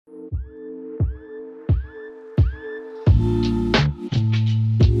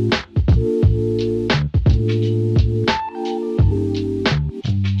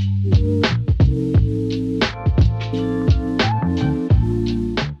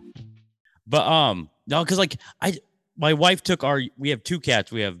But no, because like my wife took we have two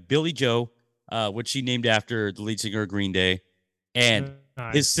cats. We have Billy Joe, which she named after the lead singer of Green Day, and his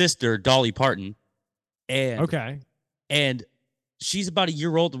Nice. sister Dolly Parton, and Okay. and she's about a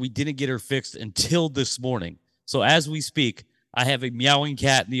year old, and we didn't get her fixed until this morning. So as we speak, I have a meowing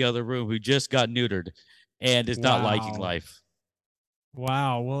cat in the other room who just got neutered, and is not liking Wow. life.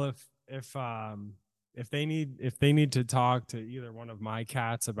 Wow. Well, if they need to talk to either one of my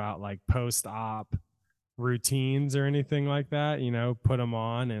cats about like post-op routines or anything like that, put them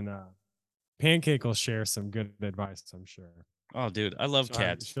on, and Pancake will share some good advice, I'm sure. Oh, dude, I love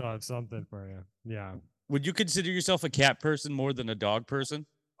cats. She'll have something for you. Yeah. Would you consider yourself a cat person more than a dog person?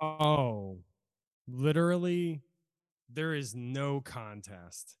 Oh, literally, there is no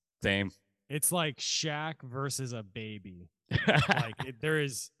contest. Same. It's like Shaq versus a baby. There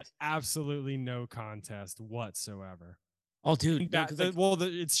is absolutely no contest whatsoever. Oh, dude, no,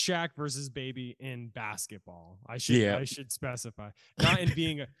 It's Shaq versus baby in basketball. yeah. I should specify, not in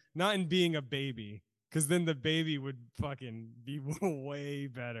being a baby, because then the baby would fucking be way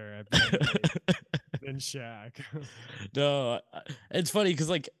better at being a baby than Shaq. No, it's funny because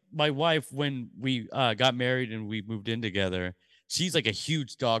like my wife, when we got married and we moved in together, she's like a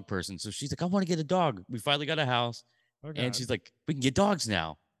huge dog person. So she's like, I want to get a dog. We finally got a house, Okay. and she's like, we can get dogs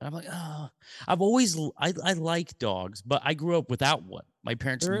now. And I'm like, oh, I like dogs, but I grew up without one. My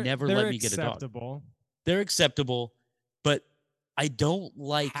parents never They're let me get a dog. acceptable. They're acceptable, but I don't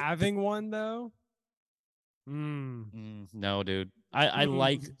like Having one though. no, dude. I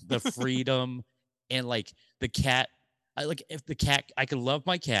like the freedom and like the cat. I like if the cat, I can love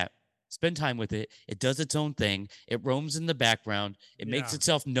my cat, spend time with it. It does its own thing. It roams in the background. It makes Yeah.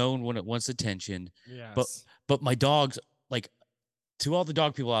 itself known when it wants attention. But Yes. but my dogs, like to all the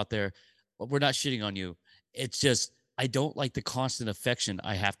dog people out there, we're not shitting on you. It's just I don't like the constant affection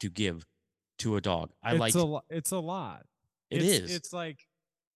I have to give to a dog. It's a lot. It is. It's like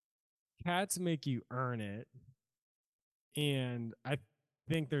cats make you earn it, and I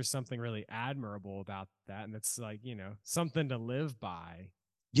think there's something really admirable about that, and it's like, something to live by.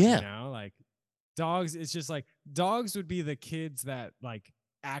 Yeah. Like dogs, it's just like dogs would be the kids that like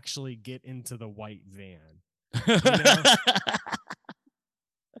actually get into the white van.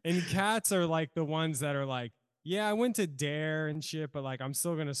 And cats are like the ones that are like, yeah, I went to Dare and shit, but like I'm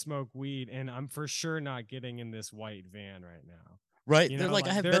still gonna smoke weed, and I'm for sure not getting in this white van right now. Right. They're like,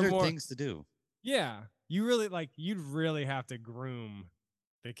 I have better more, things to do. yeah. You'd really have to groom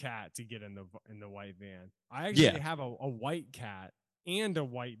the cat to get in the white van. I actually have a white cat and a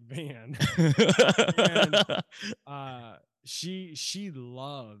white van. And she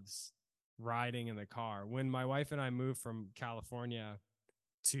loves riding in the car. When my wife and I moved from California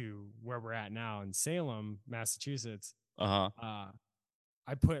to where we're at now in Salem, Massachusetts, I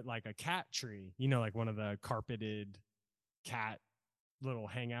put like a cat tree, like one of the carpeted cat little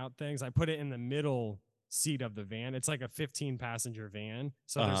hangout things. I put it in the middle seat of the van. It's like a 15 passenger van.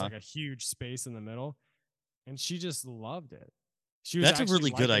 So there's like a huge space in the middle. And she just loved it. That's a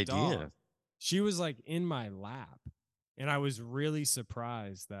really good idea. She was like in my lap. And I was really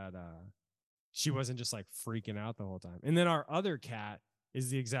surprised that she wasn't just like freaking out the whole time. And then our other cat is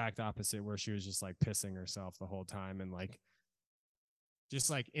the exact opposite, where she was just like pissing herself the whole time and like just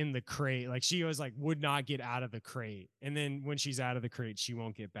like in the crate. Like she was like would not get out of the crate. And then when she's out of the crate, she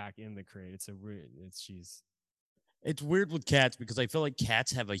won't get back in the crate. It's weird with cats because I feel like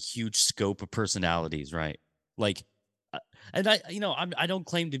cats have a huge scope of personalities, right? Like, and I don't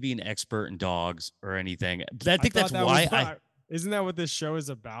claim to be an expert in dogs or anything, but I think that's why isn't that what this show is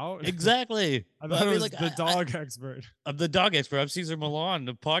about? Exactly. I thought it was like the dog expert. I'm the dog expert. I'm Cesar Milan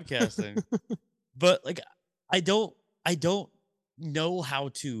of podcasting. But like, I don't know how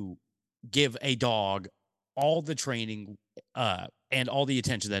to give a dog all the training and all the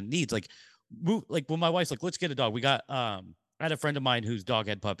attention that it needs. Like when my wife's like, let's get a dog. We got I had a friend of mine whose dog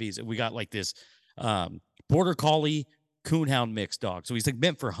had puppies, and we got like this border collie coonhound mixed dog. So he's like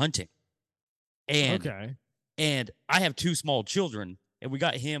meant for hunting. And I have two small children, and we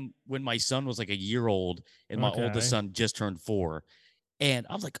got him when my son was like a year old, and my oldest son just turned 4. And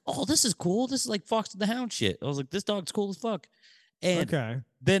I was like, oh, this is cool. This is like Fox and the Hound shit. I was like, this dog's cool as fuck. And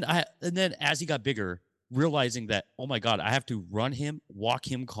then as he got bigger, realizing that, oh my God, I have to run him, walk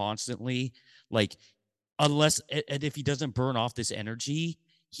him constantly. Like, and if he doesn't burn off this energy,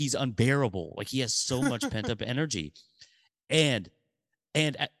 he's unbearable. Like, he has so much pent up energy. And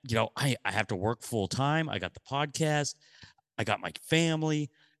I have to work full time. I got the podcast. I got my family.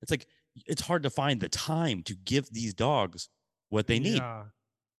 It's like, it's hard to find the time to give these dogs what they need. I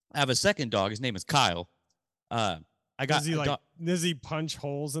have a second dog. His name is Kyle. I does he punch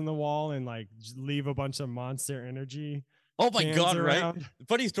holes in the wall and like leave a bunch of Monster Energy? Oh my God, around? right?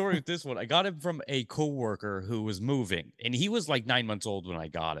 Funny story with this one. I got him from a coworker who was moving, and he was like 9 months old when I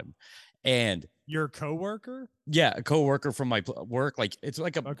got him. And your coworker? Yeah, a coworker from my work. Like it's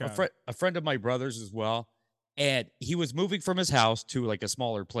like okay. a friend of my brother's as well. And he was moving from his house to like a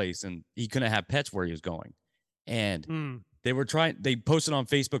smaller place, and he couldn't have pets where he was going. And they posted on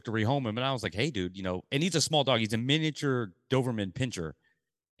Facebook to rehome him, and I was like, hey, dude, and he's a small dog. He's a miniature Doberman Pinscher.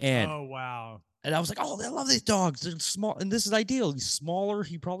 And oh wow. And I was like, oh, I love these dogs. They're small. And this is ideal. He's smaller.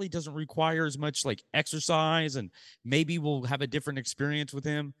 He probably doesn't require as much like exercise, and maybe we'll have a different experience with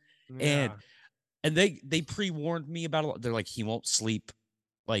him. Yeah. And they pre-warned me about it. They're like, he won't sleep.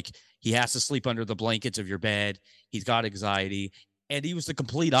 Like, he has to sleep under the blankets of your bed. He's got anxiety. And he was the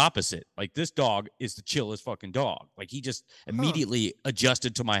complete opposite. Like, this dog is the chillest fucking dog. Like, he just immediately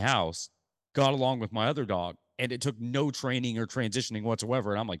adjusted to my house, got along with my other dog, and it took no training or transitioning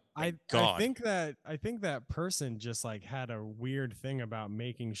whatsoever. And I'm like, God. I think that person just like had a weird thing about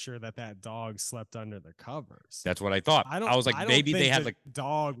making sure that dog slept under the covers. That's what I thought. I was like, maybe they had like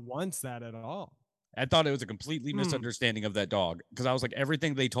dog wants that at all. I thought it was a completely misunderstanding of that dog, because I was like,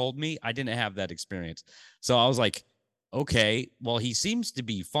 everything they told me, I didn't have that experience. So I was like, okay, well, he seems to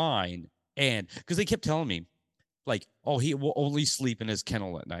be fine. And because they kept telling me, like, oh, he will only sleep in his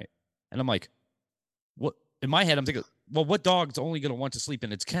kennel at night. And I'm like, what? In my head, I'm thinking, well, what dog's only going to want to sleep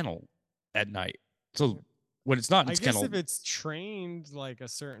in its kennel at night? So when it's not in its kennel. I guess if it's trained like a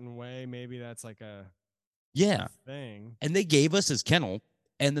certain way, maybe that's like a thing. And they gave us his kennel.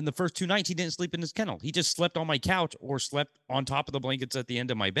 And then the first 2 nights, he didn't sleep in his kennel. He just slept on my couch or slept on top of the blankets at the end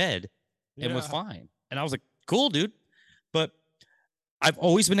of my bed and was fine. And I was like, cool, dude. But I've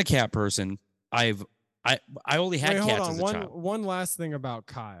always been a cat person. I only had cats as a child. One last thing about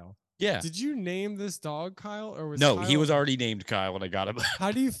Kyle. Yeah. Did you name this dog Kyle, or was no? Kyle... He was already named Kyle when I got him.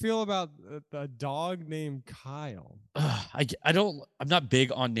 How do you feel about a dog named Kyle? I'm not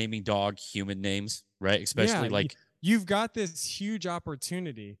big on naming dog human names, right? Especially like you've got this huge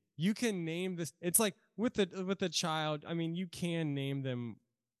opportunity. You can name this. It's like with the child. I mean, you can name them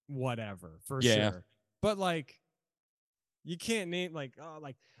whatever for sure, but like you can't name like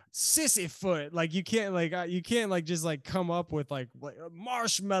Sissyfoot. Like you can't like just like come up with like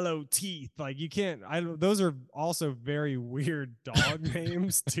marshmallow teeth. Like you can't. Those are also very weird dog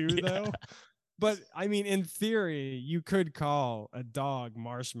names too, though. But I mean, in theory, you could call a dog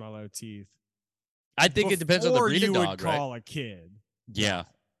marshmallow teeth. I think it depends on the breed of dog, right? You would call a kid. Yeah.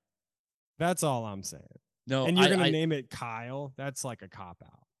 That's all I'm saying. No, and you're going to name it Kyle. That's like a cop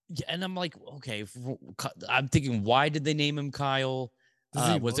out. Yeah, and I'm like, okay, I'm thinking, why did they name him Kyle?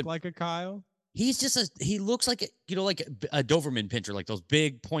 Does he look like a Kyle? He's just he looks like like a Doberman Pinscher, like those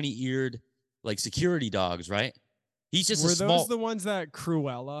big pointy eared, like security dogs, right? He's just Were those the ones that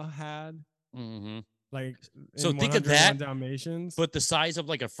Cruella had? Mm-hmm. Like, so think of that, Dalmatians, but the size of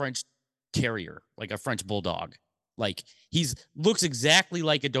like a French terrier, like a French bulldog. Like looks exactly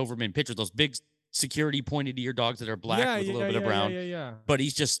like a Doberman Pinscher, those big security pointed ear dogs that are black with a little bit of brown. Yeah. But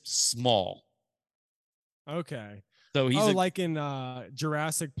he's just small. Okay. So he's like in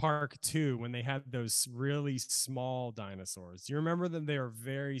Jurassic Park 2 when they had those really small dinosaurs. Do you remember them? They were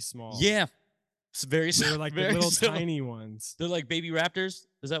very small. Yeah. It's very They were like the little tiny ones. They're like baby raptors.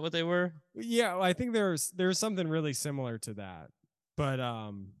 Is that what they were? Yeah, I think there's something really similar to that. But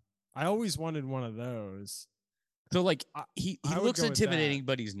I always wanted one of those. So like he looks intimidating,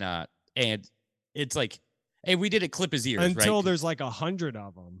 but he's not. And it's like, hey, we did it clip his ears until there's like 100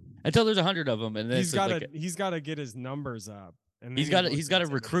 of them. Until there's 100 of them, and then he's got to get his numbers up, and he's got to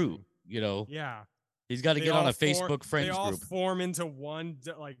recruit. Yeah, he's got to get on a Facebook friends group. They all form into one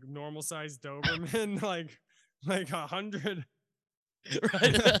like normal sized Doberman, like 100.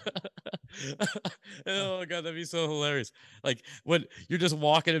 Right. Oh my god, that'd be so hilarious. Like when you're just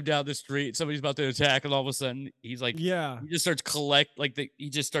walking him down the street, somebody's about to attack, and all of a sudden he's like, he just starts he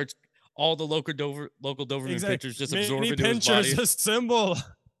just starts all the local Doberman pictures just absorb into his body. A symbol.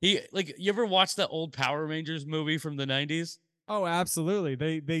 You ever watch that old Power Rangers movie from the 90s? Oh, absolutely.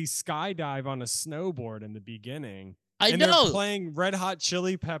 They skydive on a snowboard in the beginning. I know. They're playing Red Hot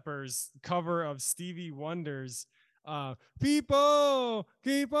Chili Peppers cover of Stevie Wonder's people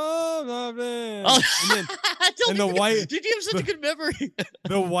keep on loving. Oh, and the white. Did you have such a good memory?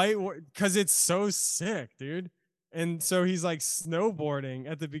 The white, because it's so sick, dude. And so he's like snowboarding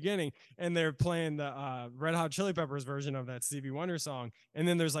at the beginning, and they're playing the Red Hot Chili Peppers version of that Stevie Wonder song. And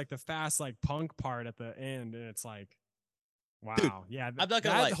then there's like the fast like punk part at the end, and it's like, wow, dude, yeah. I'm not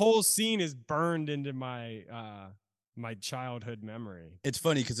gonna lie. That whole scene is burned into my my childhood memory. It's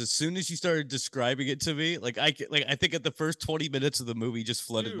funny because as soon as you started describing it to me, I think at the first 20 minutes of the movie just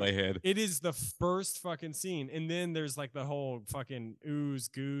flooded my head. It is the first fucking scene, and then there's like the whole fucking ooze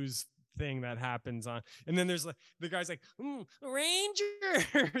goose thing that happens on, and then there's like the guy's like Rangers.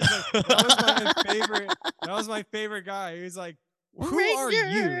 Like, that was my favorite. That was my favorite guy. He's like, who are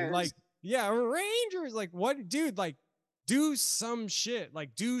you? Like, yeah, Rangers. Like, what, dude? Like, do some shit.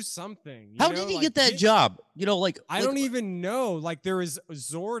 Like, do something. How did he get that job? You know, I don't even know. Like, there was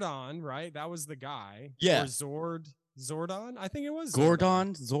Zordon, right? That was the guy. Yeah. Or Zordon? I think it was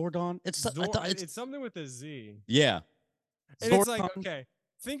Zordon. It's something with a Z. Yeah. And it's like, okay,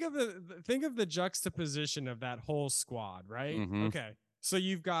 think of the juxtaposition of that whole squad, right? Mm-hmm. Okay. So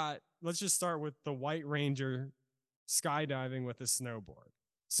you've got, let's just start with the White Ranger skydiving with a snowboard.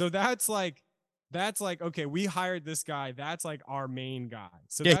 So that's like, okay, we hired this guy. That's like our main guy.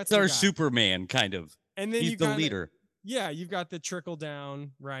 So that's our Superman, kind of. And then he's the leader. Yeah, you've got the trickle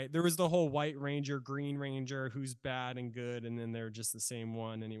down, right? There was the whole White Ranger, Green Ranger, who's bad and good, and then they're just the same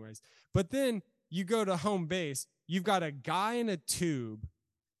one anyways. But then you go to home base, you've got a guy in a tube,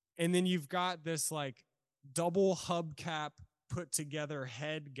 and then you've got this like double hubcap put together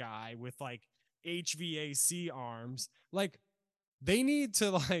head guy with like HVAC arms. Like, they need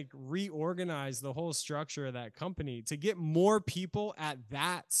to like reorganize the whole structure of that company to get more people at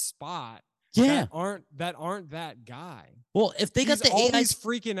that spot. Yeah, that aren't that guy. Well, if they got the AI, he's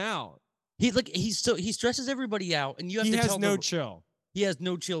freaking out. He stresses everybody out, and you have to tell no chill. He has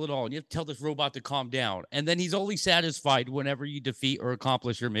no chill at all, and you have to tell this robot to calm down. And then he's only satisfied whenever you defeat or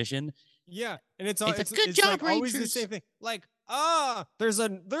accomplish your mission. Yeah, and it's good job, like always the same thing. Like, there's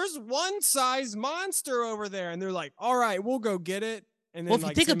one size monster over there, and they're like, all right, we'll go get it. And then, well, if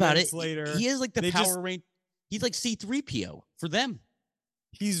like, you think about it, later, he is like the Power Ranger. He's like C-3PO for them.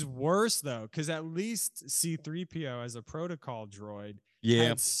 He's worse though, because at least C-3PO as a protocol droid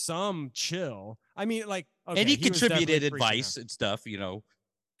had some chill. I mean, like, okay, and he contributed advice and stuff, you know.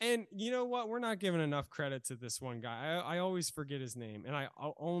 And you know what? We're not giving enough credit to this one guy. I always forget his name, and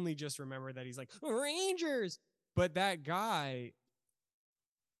I'll only just remember that he's like Rangers. But that guy,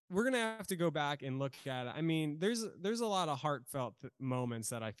 we're gonna have to go back and look at it. I mean, there's a lot of heartfelt moments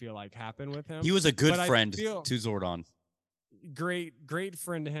that I feel like happen with him. He was a good friend to Zordon. Great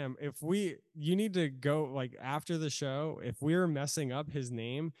friend to him. You need to go, like, after the show, if we're messing up his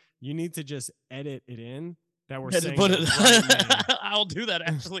name, you need to just edit it in that we're saying put it. Right. I'll do that.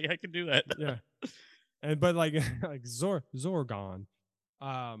 Actually, I can do that. Yeah, but like Zorgon,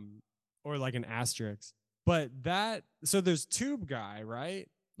 or like an asterisk. But so there's Tube Guy, right?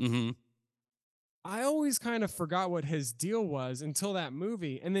 Mm-hmm. I always kind of forgot what his deal was until that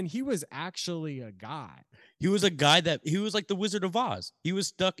movie, and then he was actually a guy. He was a guy he was like the Wizard of Oz. He was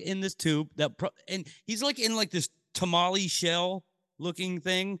stuck in this tube and he's like in like this tamale shell looking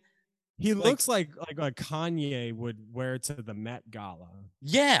thing. He looks like Kanye would wear to the Met Gala.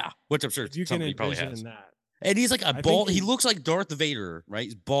 Yeah, which I'm sure you can envision that. And he's like a bald. He looks like Darth Vader, right?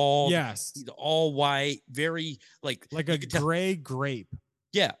 He's bald. Yes. He's all white, very like a gray grape.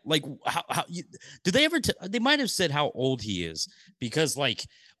 Yeah, like how did they ever? They might have said how old he is, because like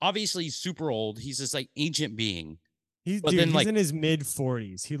obviously he's super old. He's this like ancient being. He's in his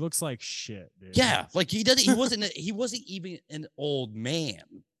mid-40s. He looks like shit, dude. Yeah, like he doesn't. He wasn't even an old man.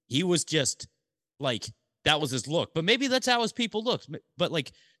 He was just like, that was his look. But maybe that's how his people looked. But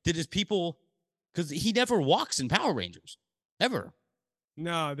like, did his people? Because he never walks in Power Rangers, ever.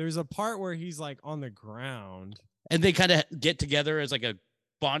 No, there's a part where he's like on the ground, and they kind of get together as like a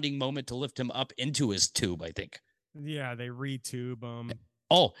bonding moment to lift him up into his tube, I think. Yeah, they retube him.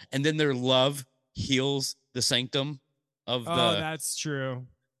 Oh, and then their love heals the sanctum of the. Oh, that's true.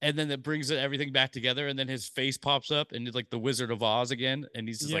 And then it brings everything back together, and then his face pops up, and it's like the Wizard of Oz again, and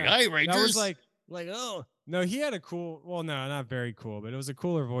he's just like, "Hey, Rangers!" That was like, oh no, he had a cool. Well, no, not very cool, but it was a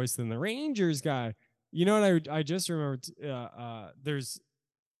cooler voice than the Rangers guy. You know what? I just remembered.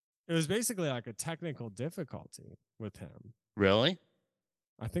 It was basically like a technical difficulty with him. Really?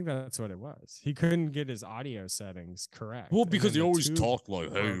 I think that's what it was. He couldn't get his audio settings correct. Well, because he always talked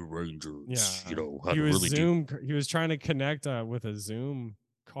like, "Hey, Rangers," yeah. You know, how he was really He was trying to connect with a Zoom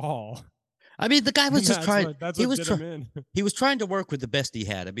call. I mean, the guy was just trying. He was trying to work with the best he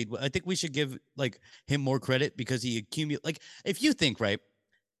had. I mean, I think we should give like him more credit, because he accumulated. Like, if you think, right,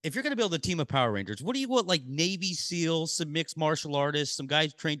 if you're gonna build a team of Power Rangers, what do you want? Like Navy SEALs, some mixed martial artists, some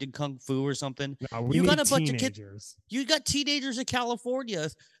guys trained in kung fu or something. No, you got a bunch of kids. You got teenagers in California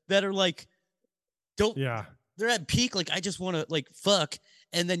that are like, they're at peak. Like, I just want to like fuck,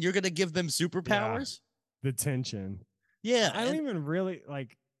 and then you're gonna give them superpowers. The tension. Yeah, I don't even really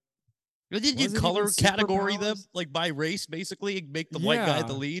like. Did you Was it even color category them superpowers? like by race, basically, and make the white guy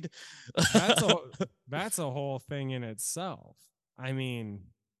the Yeah, lead? that's a that's a whole thing in itself. I mean,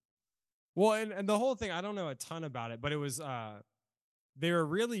 well, and the whole thing, I don't know a ton about it, but it was they were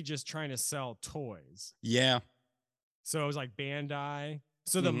really just trying to sell toys. Yeah. So it was like Bandai.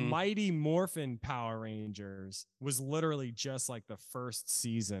 So the Mm-hmm. Mighty Morphin Power Rangers was literally just like the first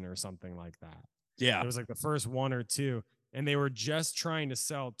season or something like that. Yeah. It was like the first one or two. And they were just trying to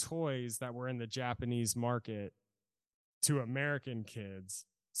sell toys that were in the Japanese market to American kids.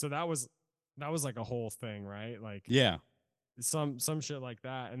 So that was like a whole thing, right? Like Yeah. some shit like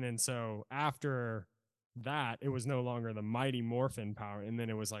that. And then so after that, it was no longer the Mighty Morphin Power, and then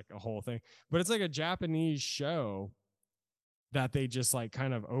it was like a whole thing. But it's like a Japanese show that they just like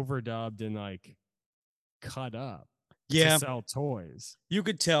kind of overdubbed and like cut up to Yeah. sell toys. You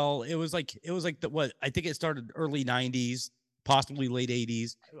could tell it was like the what I think it started early 90s, possibly late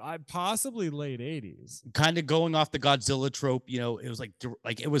 80s. Possibly late 80s. Kind of going off the Godzilla trope, you know, it was like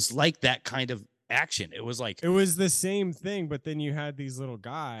it was like that kind of action. It was like it was the same thing, but then you had these little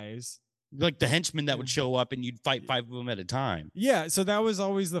guys like the henchmen that would show up and you'd fight 5 of them at a time. Yeah, so that was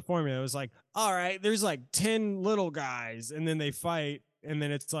always the formula. It was like, all right, there's like 10 little guys, and then they fight, and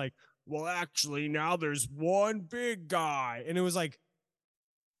then it's like, well, actually, now there's one big guy. And it was like,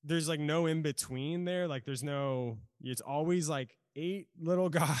 there's like no in between there. Like, it's always like 8 little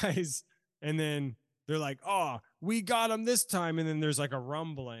guys, and then they're like, oh, we got him this time. And then there's like a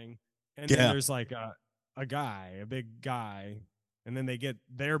rumbling, and then there's like a big guy, and then they get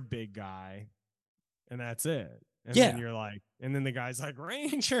their big guy, and that's it. And then you're like, and then the guy's like,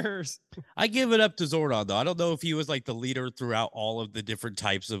 Rangers. I give it up to Zordon, though. I don't know if he was like the leader throughout all of the different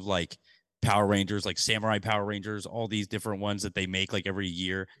types of like Power Rangers, like Samurai Power Rangers, all these different ones that they make like every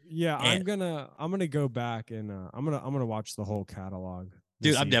year. Yeah, and I'm gonna go back and I'm gonna watch the whole catalog.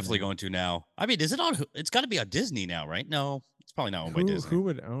 Dude, I'm definitely going to now. I mean, is it on? It's got to be on Disney now, right? No, it's probably not owned by Disney. Who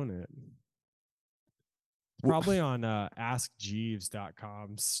would own it? Probably on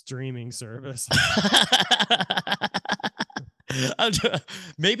AskJeeves.com streaming service.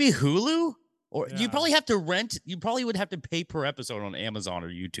 Maybe Hulu, or you probably have to rent. You probably would have to pay per episode on Amazon or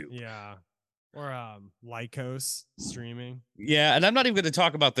YouTube. Yeah, or Lycos streaming. Yeah, and I'm not even going to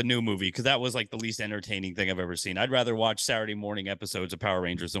talk about the new movie because that was like the least entertaining thing I've ever seen. I'd rather watch Saturday morning episodes of Power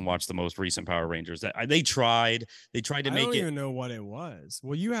Rangers than watch the most recent Power Rangers. They tried to make it. I don't even know what it was.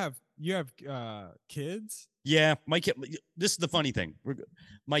 Well, you have kids. Yeah, my kid. This is the funny thing.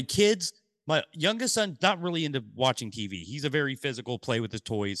 My kids, my youngest son, not really into watching TV. He's a very physical, play with his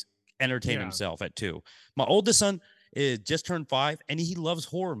toys, entertain himself at 2. My oldest son is just turned 5, and he loves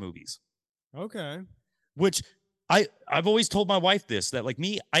horror movies. Okay. Which I've always told my wife this, that like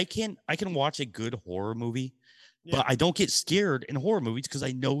me, I can watch a good horror movie, but I don't get scared in horror movies because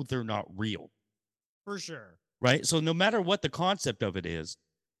I know they're not real. For sure. Right. So no matter what the concept of it is,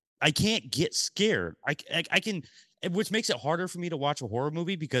 I can't get scared. I can, which makes it harder for me to watch a horror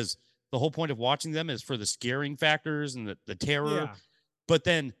movie because the whole point of watching them is for the scaring factors and the terror. Yeah. But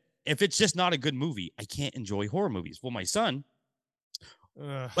then if it's just not a good movie, I can't enjoy horror movies. Well, my son,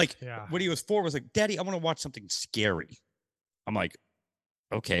 when he was 4, was like, Daddy, I want to watch something scary. I'm like,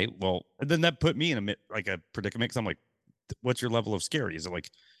 okay, well, and then that put me in a predicament because I'm like, what's your level of scary? Is it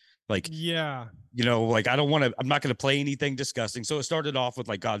like, yeah, you know, like I'm not going to play anything disgusting. So it started off with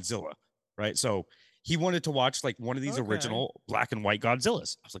like Godzilla, right? So he wanted to watch like one of these original black and white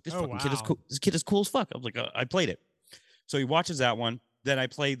Godzillas. I was like, this fucking kid is cool. This kid is cool as fuck. I was like, I played it. So he watches that one. Then I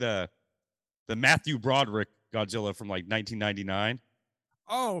play the Matthew Broderick Godzilla from like 1999.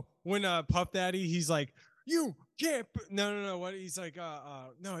 Oh, when Puff Daddy, he's like, you can't. No. What he's like?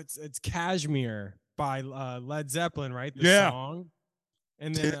 No, it's Kashmir by Led Zeppelin, right? The song.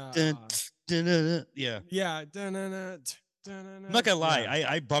 And then I'm not gonna lie,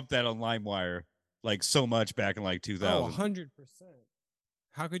 I bumped that on LimeWire like so much back in like 2000. 100%.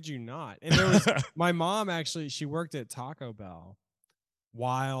 How could you not? And there was my mom actually, she worked at Taco Bell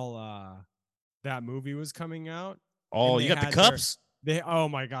while that movie was coming out. Oh, you got the cups? Oh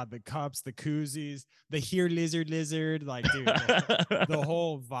my god, the cups, the koozies, the here lizard, like dude, the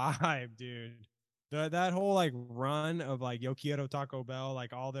whole vibe, dude. That whole like run of like Yo Quiero Taco Bell,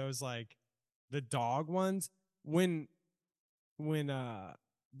 like all those like the dog ones, when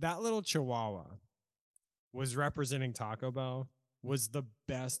that little chihuahua was representing Taco Bell was the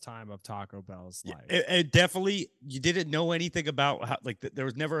best time of Taco Bell's life. It definitely, you didn't know anything about how, like there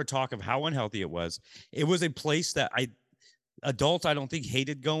was never a talk of how unhealthy it was. It was a place that adults I don't think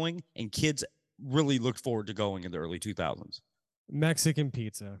hated going, and kids really looked forward to going in the early 2000s. Mexican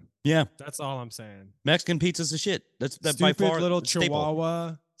pizza. Yeah. That's all I'm saying. Mexican pizza's the shit. That's by far little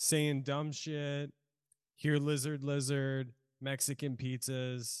chihuahua saying dumb shit. Here, lizard, Mexican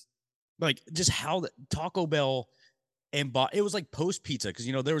pizzas. Like just how the Taco Bell and it was like post pizza because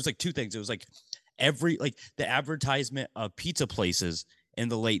there was like two things. It was like the advertisement of pizza places in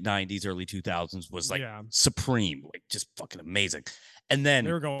the late 90s, early 2000s was like supreme, like just fucking amazing. And then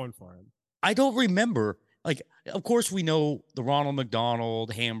they were going for it. I don't remember, like, of course we know the Ronald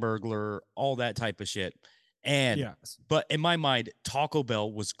McDonald, Hamburglar, all that type of shit. And but in my mind, Taco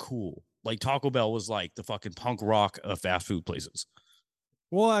Bell was cool. Like Taco Bell was like the fucking punk rock of fast food places.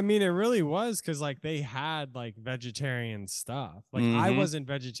 Well, I mean, it really was because like they had like vegetarian stuff. Like I wasn't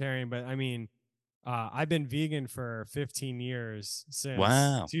vegetarian, but I mean, I've been vegan for 15 years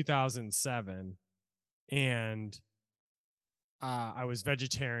since 2007, and I was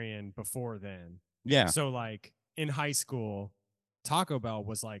vegetarian before then. Yeah. So like in high school, Taco Bell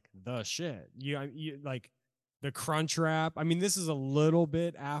was like the shit. You like the Crunch Wrap. I mean, this is a little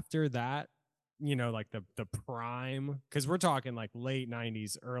bit after that. Like the prime, because we're talking like late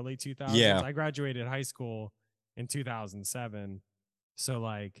 90s, early 2000s. Yeah. I graduated high school in 2007. So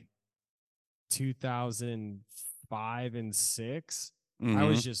like 2005 and 6, I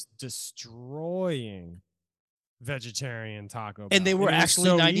was just destroying vegetarian Taco Bell. And they were actually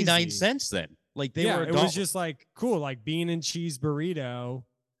so 99 cents then. Like they were it was just like cool, like bean and cheese burrito.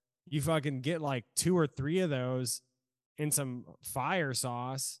 You fucking get like 2 or 3 of those in some fire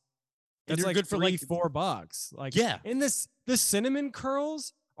sauce. That's like good for like $4. Like, and the cinnamon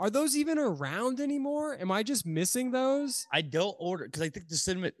curls, are those even around anymore? Am I just missing those? I don't order because I think the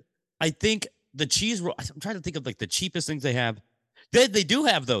cinnamon. I think the cheese roll. I'm trying to think of like the cheapest things they have. They do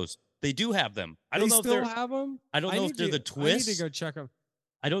have those. They do have them. I don't know if they have them. I don't know if they're the twist. I need to go check them.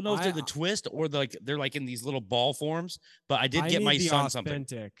 I don't know if they're the twist or they're like in these little ball forms. But I did get my son something.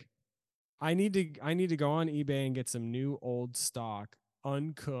 I need to go on eBay and get some new old stock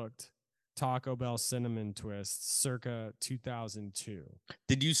uncooked Taco Bell cinnamon twists circa 2002.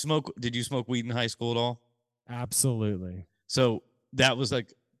 Did you smoke weed in high school at all? Absolutely. So that was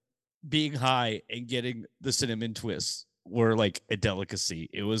like being high and getting the cinnamon twists were like a delicacy.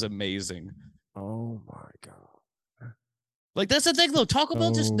 It was amazing. Oh my God. Like that's the thing though. Taco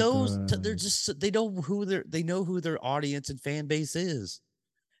Bell just knows they know who their audience and fan base is.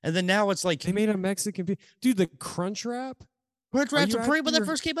 And then now it's like they made a Mexican dude, the Crunch Wrap. Crunch Wrap Supreme when that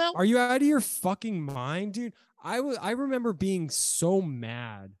first came out? Are you out of your fucking mind, dude? I remember being so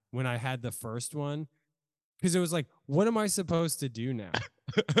mad when I had the first one because it was like, what am I supposed to do now?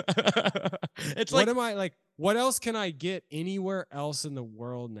 It's what else can I get anywhere else in the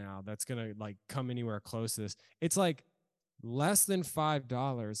world now that's gonna like come anywhere close to this? It's like less than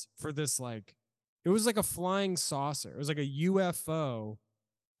 $5 for this, like it was like a flying saucer. It was like a UFO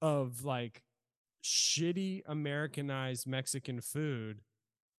of like shitty Americanized Mexican food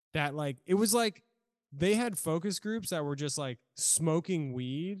that like it was like they had focus groups that were just like smoking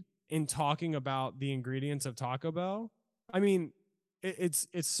weed and talking about the ingredients of Taco Bell. I mean, it's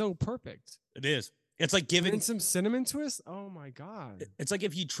so perfect. It is. It's like giving some cinnamon twist. Oh my God. It's like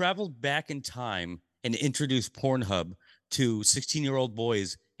if you traveled back in time and introduced Pornhub to 16-year-old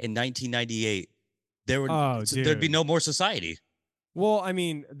boys in 1998, there'd be no more society. Well, I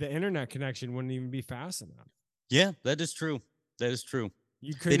mean, the internet connection wouldn't even be fast enough. Yeah, that is true.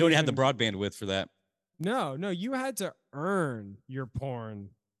 They don't have the broadband width for that. No, you had to earn your porn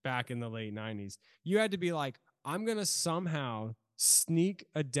back in the late 90s. You had to be like, I'm going to somehow sneak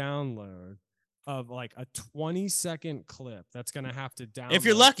a download of like a 20-second clip that's going to have to download. If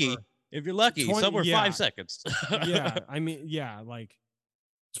you're lucky, somewhere 5 seconds. Yeah, I mean, yeah, like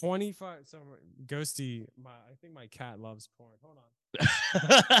 25. So Ghosty, I think my cat loves porn. Hold on.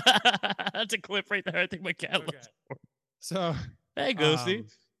 That's a clip right there. I think my cat loves porn. So hey,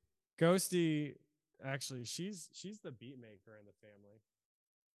 Ghosty. Ghosty, actually, she's the beat maker in the family.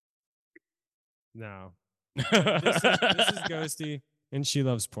 No, this is Ghosty, and she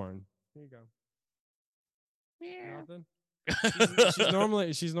loves porn. Here you go. Nothing.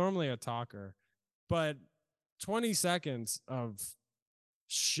 She's normally a talker, but 20 seconds of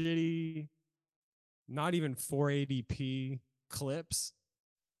shitty, not even 480p clips.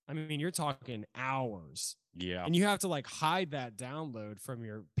 I mean, you're talking hours. Yeah. And you have to like hide that download from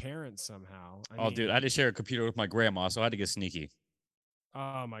your parents somehow. Dude, I had to share a computer with my grandma, so I had to get sneaky.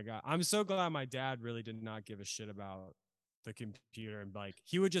 Oh my God. I'm so glad my dad really did not give a shit about the computer, and like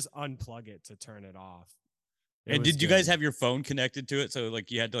he would just unplug it to turn it off. And did you guys have your phone connected to it? So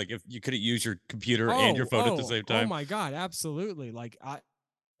like you had to, like, if you couldn't use your computer and your phone at the same time? Oh my God, absolutely. Like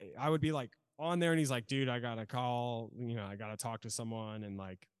I would be like on there and he's like, dude, I got to call, I got to talk to someone. And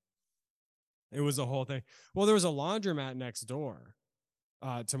like, it was a whole thing. Well, there was a laundromat next door.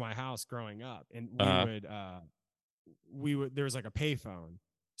 to my house growing up, and we would there was like a payphone.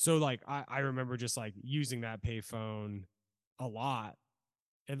 So like I remember just like using that payphone a lot,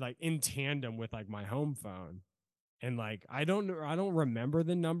 and like in tandem with like my home phone. And like I don't remember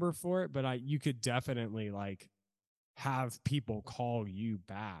the number for it, but you could definitely like have people call you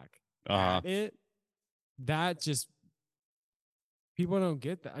back at it. That just, people don't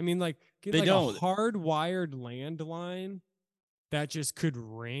get that. I mean, like get They like a don't. hardwired landline that just could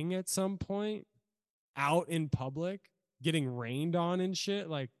ring at some point out in public, getting rained on and shit,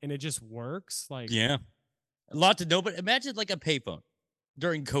 like, and it just works. Like, Yeah. A lot to know, but imagine like a payphone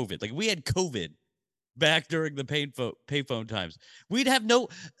during COVID. Like we had COVID back during the payphone times. We'd have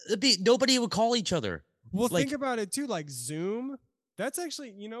nobody would call each other. Well, like, think about it too. Like Zoom, that's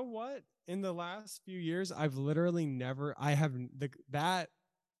actually, you know what? In the last few years, I've literally never, I have that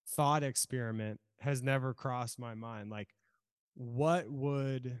thought experiment has never crossed my mind. Like, what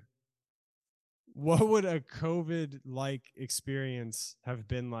would a COVID like experience have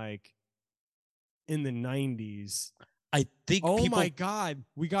been like in the 90s? I think oh my God,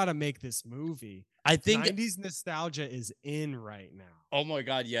 we got to make this movie. I think 90s nostalgia is in right now. Oh my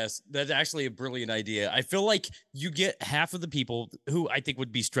God, yes. That's actually a brilliant idea. I feel like you get half of the people who I think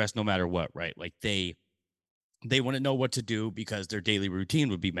would be stressed no matter what, right? Like they wouldn't know what to do because their daily routine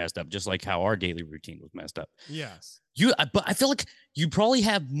would be messed up, just like how our daily routine was messed up. Yes. But I feel like you probably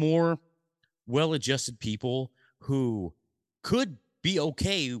have more well-adjusted people who could be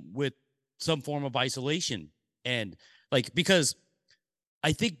okay with some form of isolation. And like, because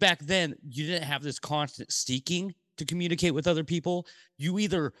I think back then you didn't have this constant seeking to communicate with other people. You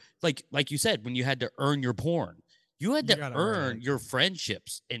either like you said, when you had to earn your porn, you had to earn your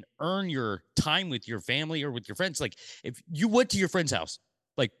friendships and earn your time with your family or with your friends. Like if you went to your friend's house,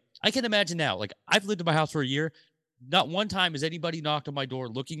 like I can imagine now, like I've lived in my house for a year. Not one time has anybody knocked on my door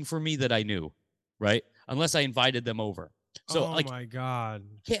looking for me that I knew, right? Unless I invited them over. So oh my God,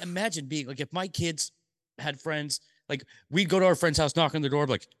 can't imagine being like, if my kids had friends, like we'd go to our friend's house, knock on the door,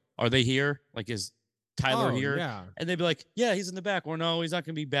 like, are they here? Like, is Tyler here? Yeah. And they'd be like, yeah, he's in the back. Or no, he's not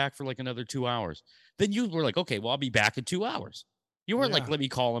going to be back for like another 2 hours. Then you were like, okay, well, I'll be back in 2 hours. You weren't like, let me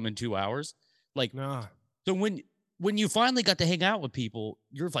call him in 2 hours. Like, nah. So when you finally got to hang out with people,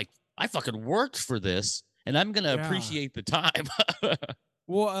 you're like, I fucking worked for this and I'm going to appreciate the time.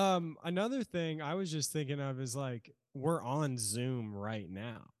 Well, another thing I was just thinking of is like, we're on Zoom right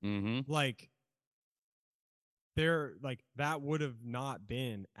now. Like, that would have not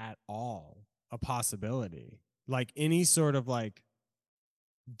been at all a possibility. Like any sort of like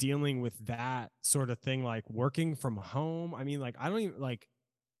dealing with that sort of thing, like working from home. I mean, like, I don't even like,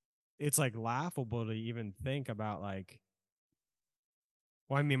 it's like laughable to even think about like,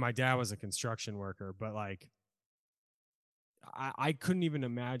 well, I mean, my dad was a construction worker, but like, I couldn't even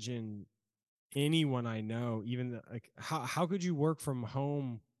imagine anyone I know, even like how could you work from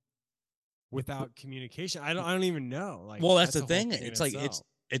home without communication? I don't even know. Like, well, that's the thing. It's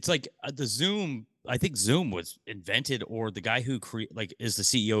like the Zoom. I think Zoom was invented, or the guy who is the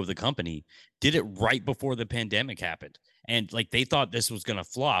CEO of the company did it right before the pandemic happened, and like they thought this was gonna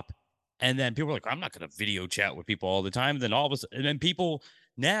flop, and then people were like, I'm not gonna video chat with people all the time. And then all of a sudden, and then people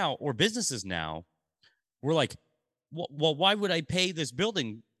now or businesses now were like, well, why would I pay this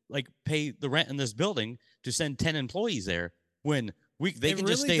building, like pay the rent in this building to send 10 employees there when they can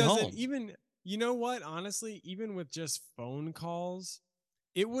just stay home? Even, you know what, honestly, even with just phone calls,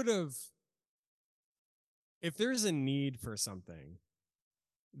 it would have, if there's a need for something,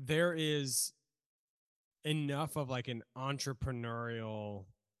 there is enough of like an entrepreneurial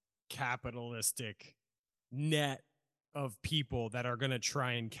capitalistic net of people that are going to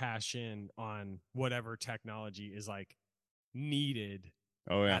try and cash in on whatever technology is like needed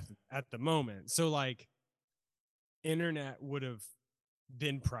at the moment. So like internet would have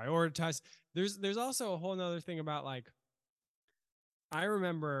been prioritized. There's also a whole nother thing about like, I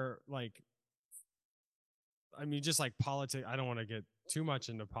remember like, I mean, just like politics, I don't want to get too much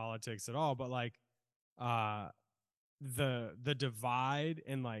into politics at all, but like the divide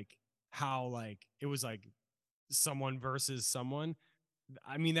and like how like it was like someone versus someone.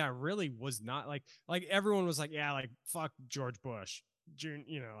 I mean, that really was not like everyone was like, yeah, like fuck George Bush,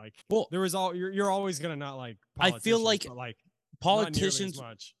 you know, like, well, there was you're always gonna not like politicians. I feel like, but like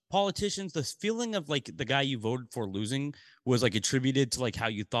politicians, the feeling of like the guy you voted for losing was like attributed to like how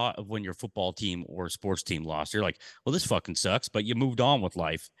you thought of when your football team or sports team lost. You're like, well, this fucking sucks, but you moved on with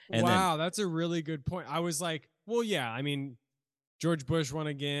life. And wow, that's a really good point. I was like, well, yeah, I mean, George Bush won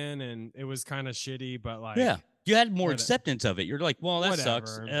again and it was kind of shitty, but like, yeah, you had more acceptance of it. You're like, well, that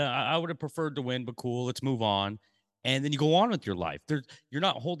sucks. I would have preferred to win, but cool, let's move on. and then you go on with your life. You're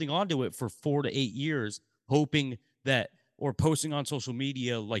not holding on to it for 4 to 8 years, hoping that, or posting on social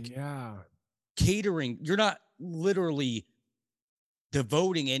media, like catering. You're not literally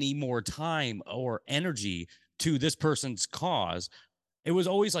devoting any more time or energy to this person's cause. It was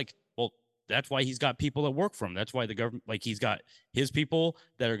always like, well, that's why he's got people that work for him. That's why the government, like, he's got his people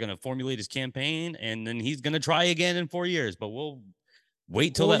that are going to formulate his campaign, and then he's going to try again in 4 years. But we'll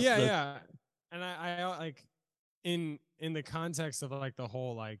wait till that. Yeah. And I like in the context of like the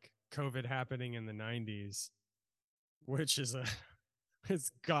whole like COVID happening in the 90s, which is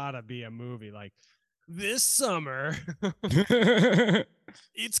it's gotta be a movie like this summer.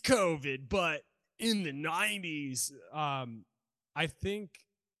 It's COVID, but in the 90s, I think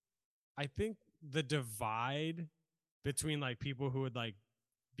the divide between like people who would like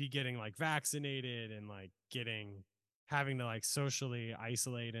be getting like vaccinated and like having to like socially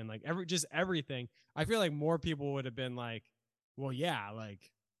isolate and like everything. I feel like more people would have been like, well, yeah,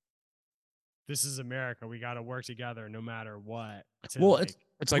 like this is America. We got to work together no matter what. Well,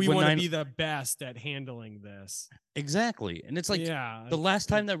 it's like we want to be the best at handling this. Exactly. And it's like, the last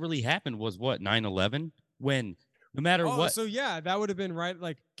time that really happened was what, 9/11, when no matter what. So yeah, that would have been right.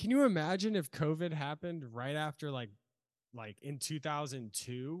 Like, can you imagine if COVID happened right after like in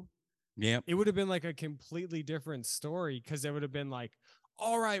 2002? Yeah. It would have been like a completely different story, because it would have been like,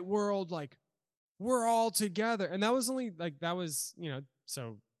 all right, world, like we're all together. And that was only like, that was,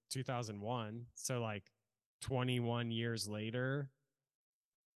 so 2001. So like 21 years later,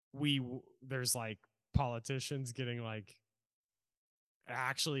 there's like politicians getting like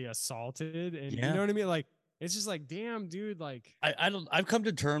actually assaulted, and you know what I mean? Like, it's just like, damn, dude, like I've come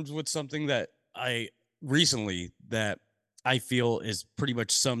to terms with something that I feel is pretty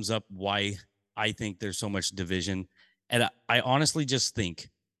much sums up why I think there's so much division. And I honestly just think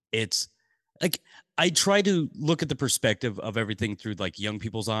it's like, I try to look at the perspective of everything through like young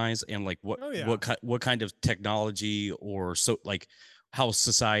people's eyes, and like what kind of technology, or so like how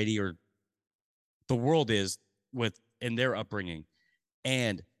society or the world is in their upbringing.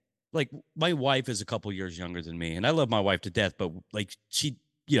 And like, my wife is a couple years younger than me, and I love my wife to death, but like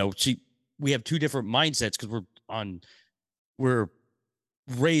we have two different mindsets, because we're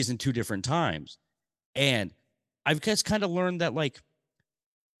raised in two different times. And I've just kind of learned that like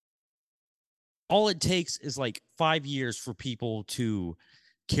all it takes is like 5 years for people to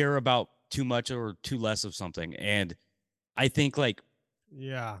care about too much or too less of something. And I think like,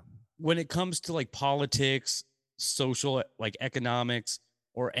 when it comes to like politics, social, like economics,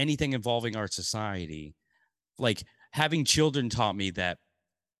 or anything involving our society, like having children taught me that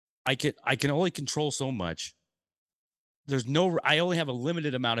I can only control so much. I only have a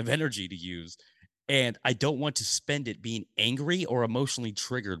limited amount of energy to use, and I don't want to spend it being angry or emotionally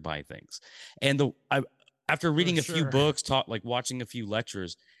triggered by things. And after reading a few books, like watching a few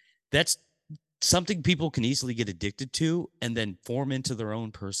lectures, that's something people can easily get addicted to and then form into their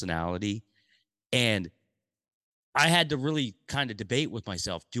own personality. And I had to really kind of debate with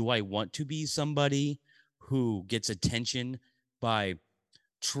myself. Do I want to be somebody who gets attention by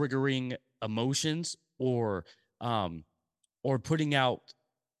triggering emotions, or putting out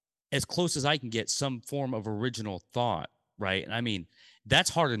as close as I can get some form of original thought, right? And I mean, that's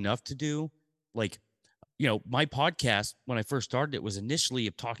hard enough to do. Like, my podcast, when I first started, it was initially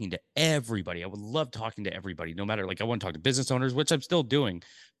of talking to everybody. I would love talking to everybody, no matter, like, I want to talk to business owners, which I'm still doing.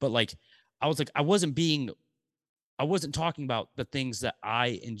 But like, I was like, I wasn't talking about the things that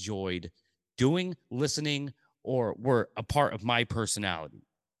I enjoyed doing, listening, or were a part of my personality.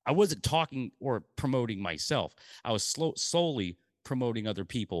 I wasn't talking or promoting myself. I was solely promoting other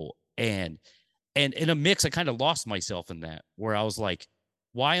people. And in a mix, I kind of lost myself in that, where I was like,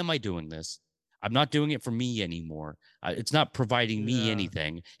 why am I doing this? I'm not doing it for me anymore. It's not providing me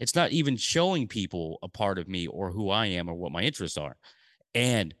anything. It's not even showing people a part of me or who I am or what my interests are.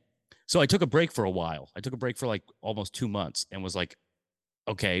 And so I took a break for a while. I took a break for like almost 2 months, and was like,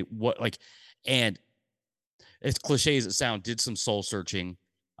 okay, what, like, and as cliche as it sounds, did some soul searching.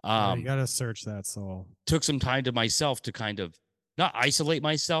 You got to search that soul. Took some time to myself to kind of not isolate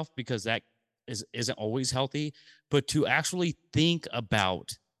myself, because that isn't always healthy, but to actually think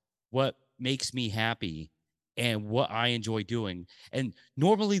about what makes me happy and what I enjoy doing. And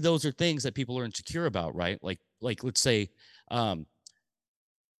normally those are things that people are insecure about, right? Like let's say,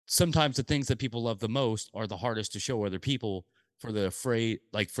 sometimes the things that people love the most are the hardest to show other people, for the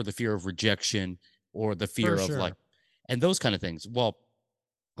fear of rejection, or the fear of like, and those kind of things. Well,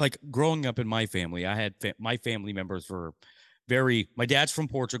 like growing up in my family, I had my family members were my dad's from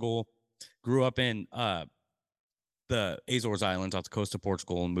Portugal, grew up in the Azores Islands off the coast of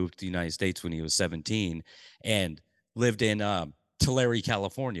Portugal, and moved to the United States when he was 17. And lived in Tulare,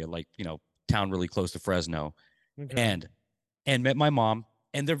 California, like, town really close to Fresno. Okay. And met my mom,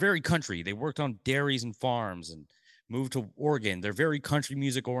 and they're very country. They worked on dairies and farms and moved to Oregon. They're very country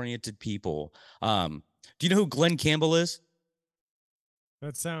music oriented people. Do you know who Glenn Campbell is?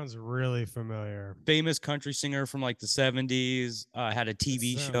 That sounds really familiar. Famous country singer from like the 70s, had a It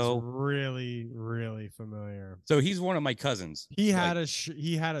TV sounds show. really, really familiar. So he's one of my cousins. He Like,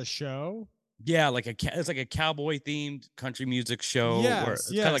 had a show. yeah, like it's like a cowboy themed country music show where Yes,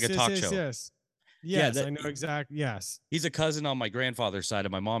 it's kind of like yes, a yes, talk yes, show. yes. Yeah, Yes, I know exactly. Yes. he's a cousin on my grandfather's side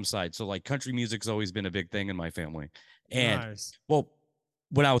and my mom's side. So like country music's always been a big thing in my family. And Nice. well,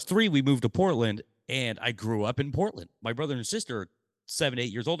 when I was 3, we moved to Portland and I grew up in Portland. My brother and sister are 7,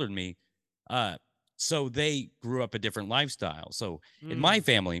 8 years older than me. Uh, so they grew up a different lifestyle. So in my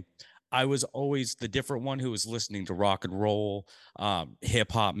family, I was always the different one who was listening to rock and roll,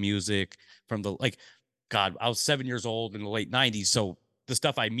 hip hop music from the like, God, I was 7 years old in the late 90s. So the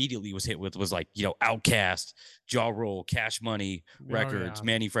stuff I immediately was hit with was like, Outkast, Jaw Rule, Cash Money Oh Records, yeah.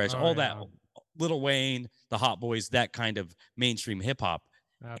 Manny Fresh, Oh all that, yeah. Lil Wayne, the Hot Boys, that kind of mainstream hip hop.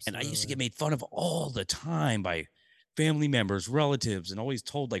 And I used to Absolutely. get made fun of all the time by family members, relatives, and always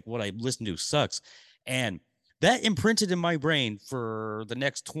told like what I listened to sucks. And that imprinted in my brain for the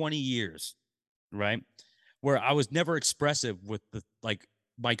next 20 years, right? Where I was never expressive with the like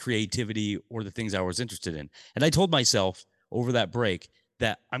my creativity or the things I was interested in. And I told myself over that break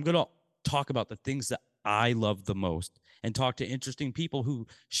that I'm going to talk about the things that I love the most and talk to interesting people who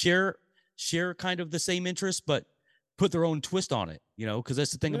share kind of the same interests but put their own twist on it, because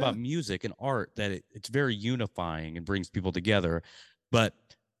that's the thing Yeah. about music and art, that it's very unifying and brings people together, but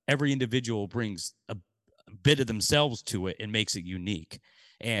every individual brings a bit of themselves to it and makes it unique.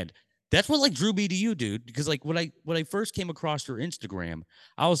 And that's what like drew me to you, dude. Because like when I first came across your Instagram,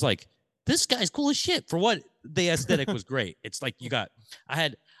 I was like, this guy's cool as shit. For what, the aesthetic was great. It's like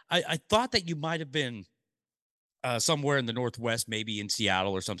I thought that you might have been somewhere in the Northwest, maybe in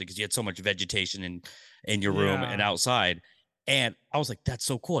Seattle or something, because you had so much vegetation in your room and Yeah. outside. And I was like, that's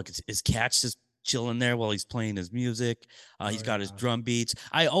so cool. Like, his cat's just chilling there while he's playing his music. Oh He's got his yeah. drum beats.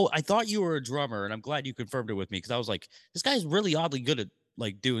 I thought you were a drummer, and I'm glad you confirmed it with me, because I was like, this guy's really oddly good at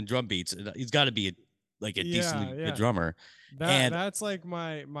like doing drum beats. He's got to be a Yeah, decently good yeah. drummer. And That's like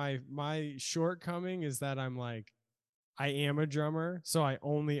my shortcoming is that I'm like I am a drummer, so I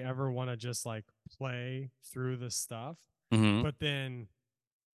only ever want to just like play through the stuff. mhm. But then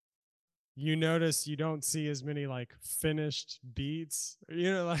you notice you don't see as many like finished beats.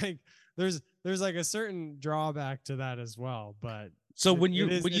 Like there's like a certain drawback to that as well, but So it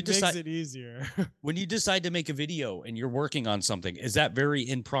makes it easier. when you decide to make a video and you're working on something, is that very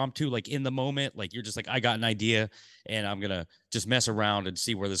impromptu, like in the moment? Like you're just like, I got an idea and I'm gonna just mess around and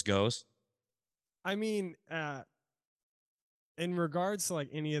see where this goes. I mean, in regards to like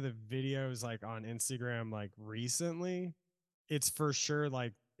any of the videos like on Instagram like recently, it's for sure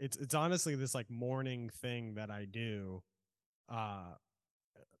like it's honestly this like morning thing that I do. Uh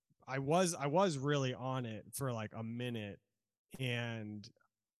I was really on it for like a minute, and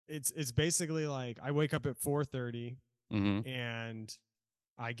it's basically like I wake up at 4:30 Mm-hmm. and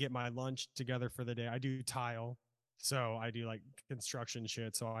I get my lunch together for the day. I do tile. So I do like construction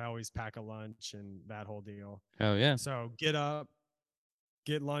shit. So I always pack a lunch and that whole deal. Oh yeah. So get up,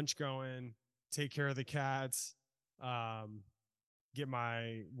 get lunch going, take care of the cats, um, get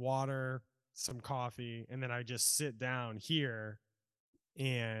my water, some coffee, and then I just sit down here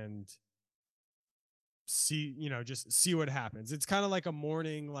and just see what happens. It's kind of like a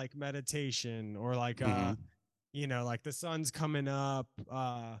morning like meditation, or like Mm-hmm. like the sun's coming up,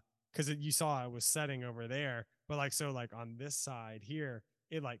 because you saw it was setting over there, but like so like on this side here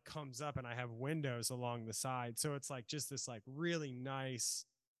it like comes up and I have windows along the side, so it's like just this like really nice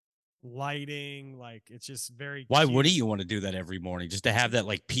lighting, like it's just very Why wouldn't cute. you want to do that every morning, just to have that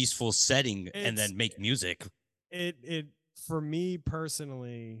like peaceful setting and It's then make music? it for me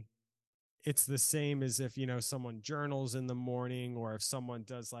personally, it's the same as if someone journals in the morning, or if someone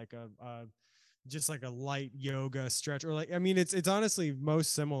does like a just like a light yoga stretch, or like, I mean, it's honestly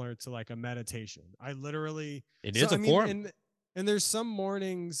most similar to like a meditation. I literally It so is I a mean, form. and there's some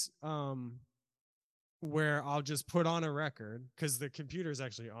mornings where I'll just put on a record, because the computer's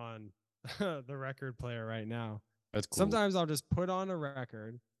actually on the record player right now. That's cool. Sometimes I'll just put on a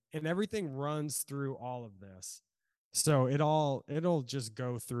record and everything runs through all of this. So it'll just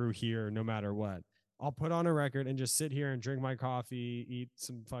go through here no matter what. I'll put on a record and just sit here and drink my coffee, eat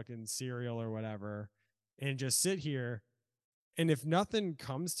some fucking cereal or whatever, and just sit here. And if nothing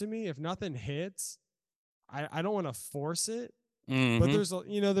comes to me, if nothing hits, I don't want to force it. But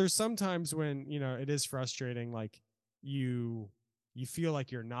Mm-hmm. there's sometimes when, it is frustrating. Like you feel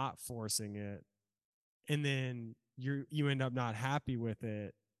like you're not forcing it, and then you end up not happy with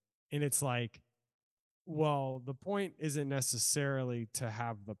it. And it's like, well, the point isn't necessarily to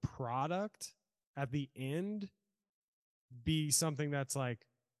have the product at the end be something that's like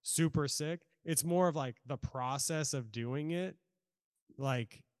super sick. It's more of like the process of doing it.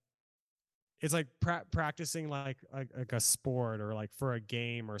 Like it's like practicing like a sport or like for a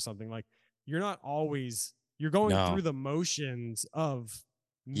game or something. Like you're going through the motions of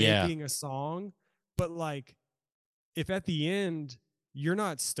making a song, but like if at the end you're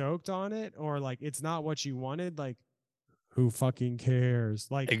not stoked on it, or like it's not what you wanted, like who fucking cares?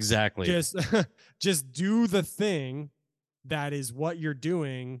 Like exactly. just do the thing that is what you're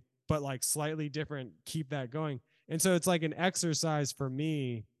doing, but like slightly different. Keep that going. And so it's like an exercise for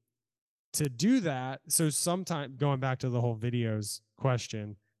me to do that. So sometimes, going back to the whole videos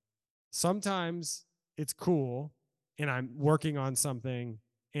question, sometimes it's cool and I'm working on something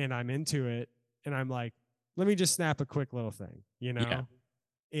and I'm into it and I'm like, let me just snap a quick little thing, you know?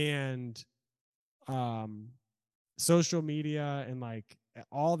 Yeah. And social media and like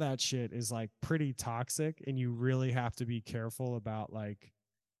all that shit is like pretty toxic, and you really have to be careful about like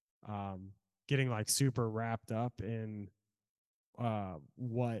getting like super wrapped up in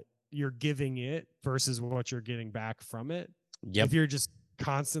what you're giving it versus what you're getting back from it. Yep. If you're just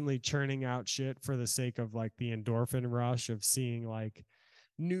constantly churning out shit for the sake of like the endorphin rush of seeing like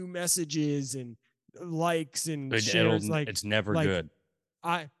new messages and likes and shares, like it's never like, good.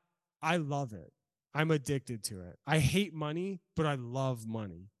 I love it. I'm addicted to it. I hate money, but I love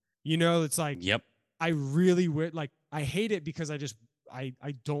money. You know, it's like, yep. I really would like, I hate it because I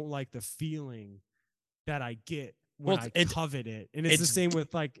don't like the feeling that I get when I covet it. And it's the same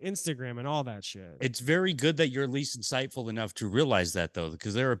with like Instagram and all that shit. It's very good that you're at least insightful enough to realize that, though,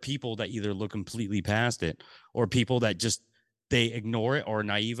 because there are people that either look completely past it or people that just they ignore it or are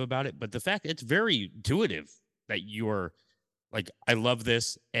naive about it. But the fact it's very intuitive that you are like, I love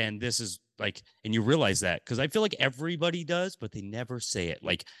this and this is like, and you realize that, because I feel like everybody does, but they never say it.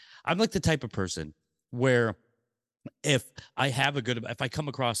 Like, I'm like the type of person where if I come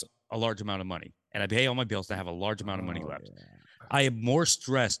across a large amount of money and I pay all my bills and I have a large amount of money left, I am more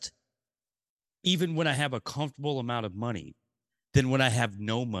stressed even when I have a comfortable amount of money than when I have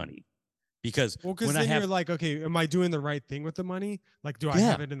no money. Because then you're like, okay, am I doing the right thing with the money? Like, do I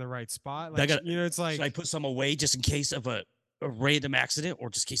have it in the right spot? Like, it's like, should I put some away just in case of a random accident or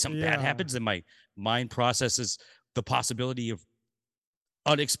just in case something bad happens? And my mind processes the possibility of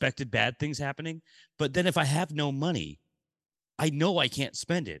unexpected bad things happening. But then if I have no money, I know I can't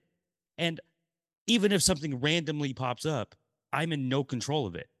spend it. And even if something randomly pops up, I'm in no control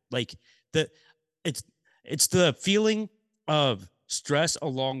of it. Like it's the feeling of stress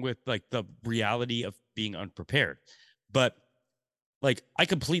along with like the reality of being unprepared. But like I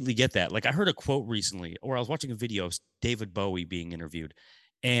completely get that. Like I heard a quote recently, or I was watching a video of David Bowie being interviewed,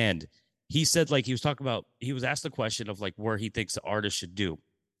 and he said like he was talking about he was asked the question of like where he thinks the artist should do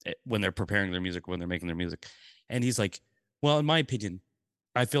when they're preparing their music, when they're making their music, and he's like, well, in my opinion,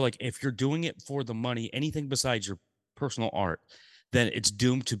 I feel like if you're doing it for the money, anything besides your personal art, then it's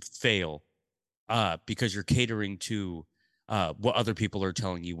doomed to fail because you're catering to what other people are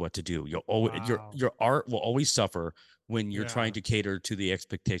telling you what to do. Your art will always suffer when you're trying to cater to the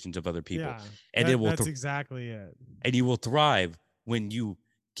expectations of other people. And that's exactly it. And you will thrive when you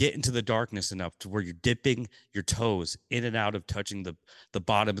get into the darkness enough to where you're dipping your toes in and out of touching the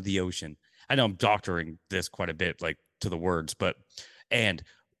bottom of the ocean. I know I'm doctoring this quite a bit, like to the words, but and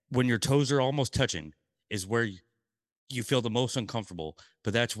when your toes are almost touching is where you feel the most uncomfortable,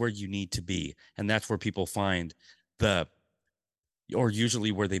 but that's where you need to be. And that's where people find or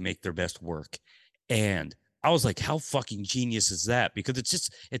usually where they make their best work. And I was like, how fucking genius is that? Because it's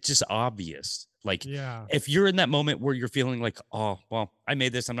just obvious. Like, if you're in that moment where you're feeling like, oh, well, I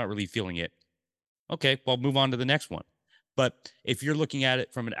made this, I'm not really feeling it. Okay, well, move on to the next one. But if you're looking at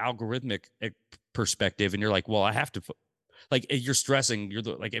it from an algorithmic perspective and you're like, well, I have to, like, you're stressing,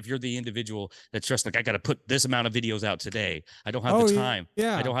 like, if you're the individual that's stressed, like, I got to put this amount of videos out today. I don't have the time.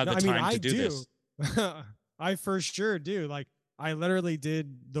 Yeah. I don't have the time to do this. I for sure do. Like, I literally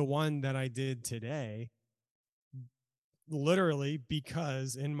did the one that I did today, literally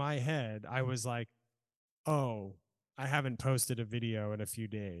because in my head, I was like, oh, I haven't posted a video in a few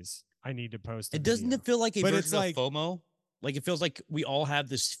days. I need to post it. Doesn't it feel like a version of FOMO? Like, it feels like we all have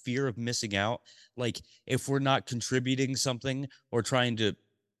this fear of missing out. Like, if we're not contributing something or trying to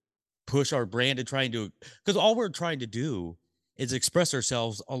push our brand and trying to, because all we're trying to do is express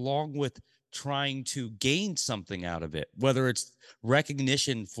ourselves along with trying to gain something out of it, whether it's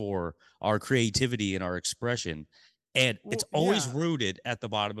recognition for our creativity and our expression. And it's Well, always yeah. rooted at the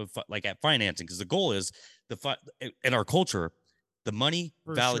bottom of like at financing, because the goal is in our culture, the money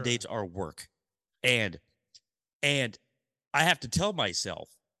For validates sure. our work. And and I have to tell myself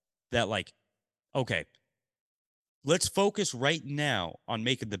that, like, okay, let's focus right now on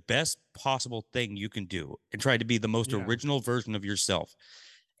making the best possible thing you can do and try to be the most Yeah. original version of yourself.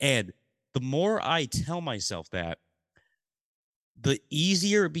 And the more I tell myself that, the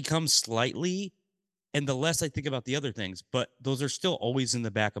easier it becomes slightly, and the less I think about the other things. But those are still always in the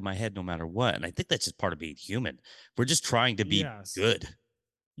back of my head no matter what. And I think that's just part of being human. We're just trying to be Yes. good.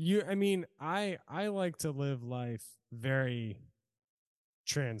 I mean, I like to live life very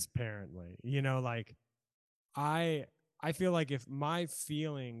transparently. Like I I feel like if my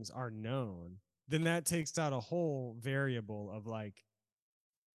feelings are known, then that takes out a whole variable of like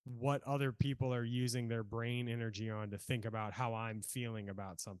what other people are using their brain energy on to think about how I'm feeling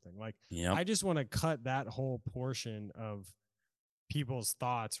about something. Like Yep. I just want to cut that whole portion of people's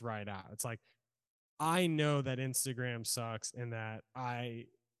thoughts right out. It's like I know that Instagram sucks and that I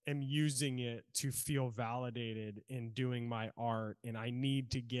am using it to feel validated in doing my art and I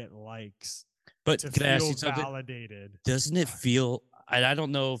need to get likes But to can I ask feel you something? validated. Doesn't it feel, I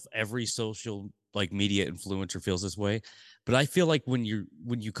don't know if every social like media influencer feels this way, but I feel like when you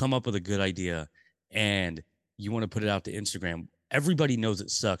come up with a good idea and you want to put it out to Instagram, everybody knows it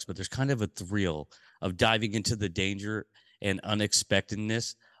sucks, but there's kind of a thrill of diving into the danger and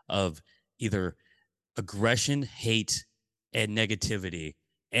unexpectedness of either aggression, hate, and negativity.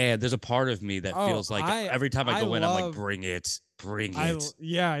 And there's a part of me that Oh, feels like every time I I go in, I'm like, love bring it, bring it.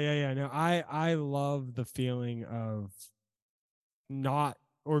 yeah. No, I love the feeling of not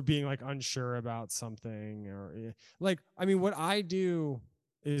or being like unsure about something or like I mean what I do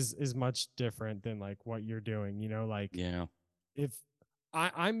is much different than like what you're doing, like Yeah. if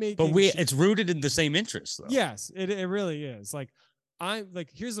I'm But making it's rooted in the same interests though. yes, it really is. Like I'm like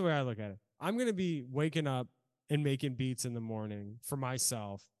here's the way I look at it. I'm going to be waking up and making beats in the morning for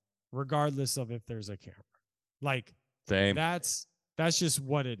myself regardless of if there's a camera. Like Same. that's just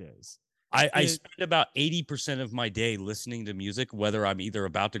what it is. I It spend about 80% of my day listening to music, whether I'm either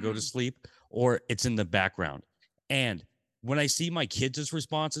about to go to sleep or it's in the background. And when I see my kids'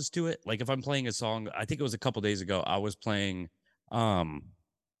 responses to it, like if I'm playing a song, I think it was a couple days ago, I was playing um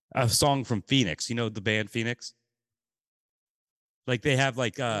a song from Phoenix, you know, the band Phoenix. Like they have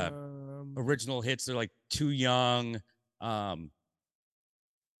like um original hits. They're like Too Young, um,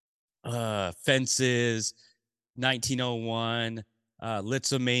 Fences, 1901,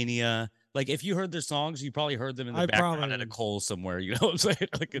 Litzomania. Like if you heard their songs, you probably heard them in the I background at a probably Kohl's somewhere. You know what I'm saying?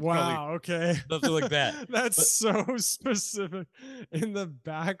 Like it's probably wow, okay. something like that. That's But so specific. In the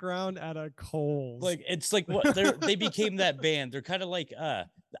background at a Kohl's. like it's like what they became that band. They're kind of like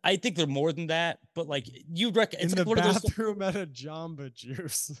I think they're more than that, but like you it's In the like one of those, bathroom at a Jamba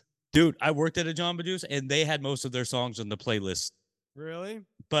Juice. dude. I worked at a Jamba Juice and they had most of their songs on the playlist. Really?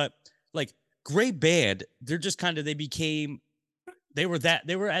 But like great band, they're just kind of they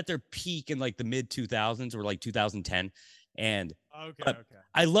were at their peak in like the mid 2000s or like 2010. And Okay, but okay.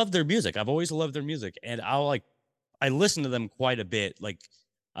 I love their music. I've always loved their music, and I listen to them quite a bit. Like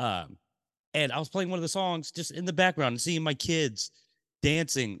um and I was playing one of the songs just in the background and seeing my kids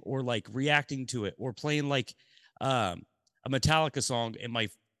dancing or like reacting to it, or playing like a Metallica song, and my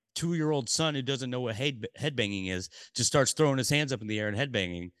 2-year-old son who doesn't know what headbanging is just starts throwing his hands up in the air and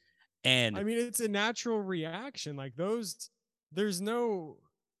headbanging. And I mean, it's a natural reaction. Like those there's no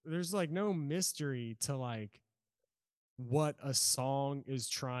there's like no mystery to like what a song is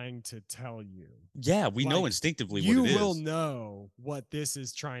trying to tell you. yeah, we know Like instinctively what you it will is. know what this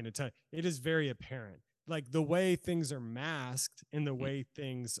is trying to tell. It is very apparent. Like the way things are masked and the way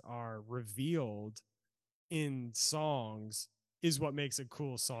things are revealed in songs is what makes a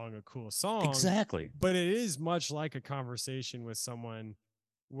cool song a cool song. Exactly. But it is much like a conversation with someone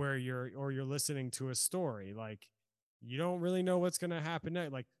where you're listening to a story. Like you don't really know what's going to happen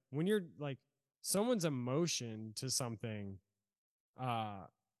next. Like when you're like someone's emotion to something uh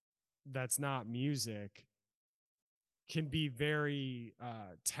that's not music can be very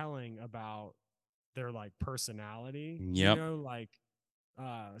telling about their like personality, Yep. like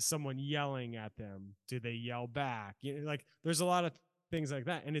someone yelling at them, do they yell back, like there's a lot of things like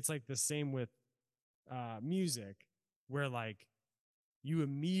that. And it's like the same with music where like you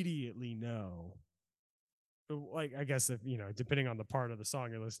immediately know, like I guess if depending on the part of the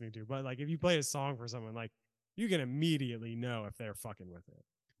song you're listening to, but like if you play a song for someone, like you can immediately know if they're fucking with it.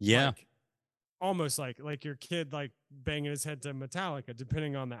 Yeah. Like almost like your kid like banging his head to Metallica.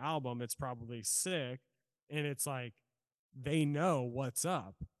 Depending on the album, it's probably sick, and it's like they know what's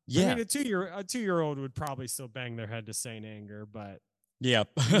up. Yeah. I mean, a 2-year-old would probably still bang their head to Saint Anger, but yeah.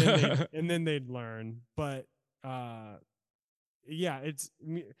 and then they'd learn. But yeah,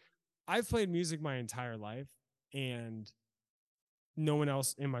 I've played music my entire life, and no one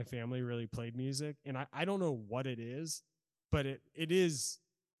else in my family really played music, and I don't know what it is, but it is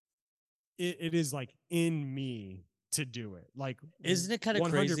like in me to do it. Like, isn't it kind of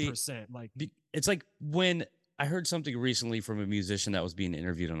crazy? 100%. Like, it's like when I heard something recently from a musician that was being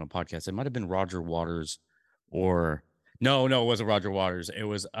interviewed on a podcast. It might have been Roger Waters, or no, it wasn't Roger Waters. It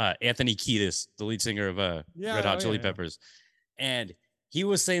was Anthony Kiedis, the lead singer of Red Hot Chili Peppers. And he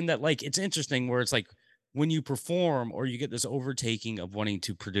was saying that, like, it's interesting where it's like when you perform or you get this overtaking of wanting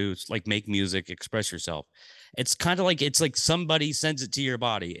to produce, like, make music, express yourself, it's kind of like, it's like somebody sends it to your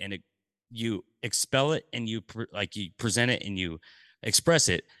body, and you expel it, and you present it, and you express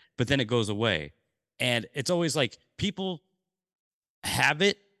it, but then it goes away. And it's always like people have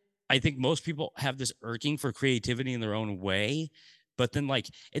it. I think most people have this irking for creativity in their own way, but then, like,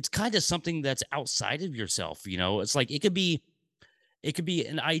 it's kind of something that's outside of yourself. It's like it could be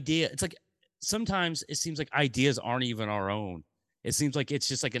an idea. It's like sometimes it seems like ideas aren't even our own. It seems like it's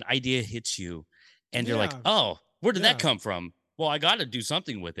just like an idea hits you, and you're like, oh, where did that come from? Well, I got to do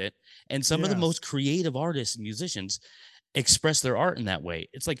something with it. And some of the most creative artists and musicians express their art in that way.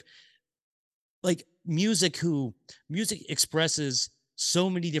 It's like music expresses so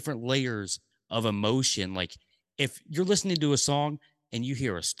many different layers of emotion. Like, if you're listening to a song and you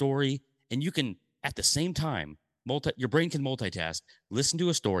hear a story, and you can at the same time your brain can multitask, listen to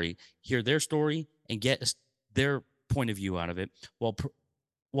a story, hear their story, and get their point of view out of it, while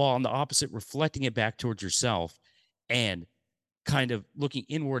on the opposite, reflecting it back towards yourself, and kind of looking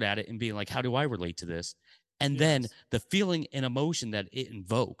inward at it and being like, how do I relate to this? And then the feeling and emotion that it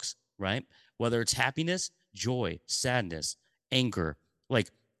invokes, right? Whether it's happiness, joy, sadness, anger, like,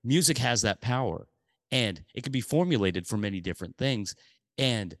 music has that power, and it can be formulated for many different things.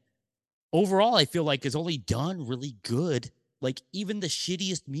 And overall, I feel like it's only done really good. Like, even the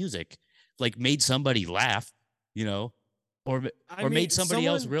shittiest music, like, made somebody laugh, or made somebody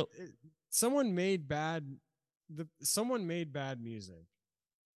else real. Someone made bad music,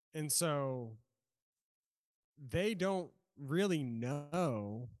 and so they don't really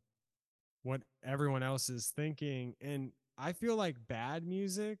know what everyone else is thinking. And I feel like bad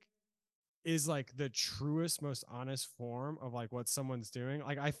music is like the truest, most honest form of like what someone's doing.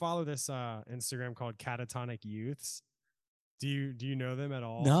 Like, I follow this Instagram called Catatonic Youths. Do you know them at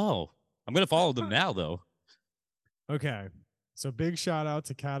all? No. I'm gonna follow them now, though. Okay, so big shout out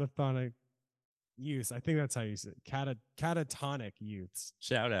to Catatonic Youths. I think that's how you say it. Catatonic Youths.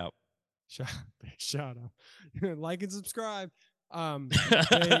 Shout out. Big shout out. Like and subscribe.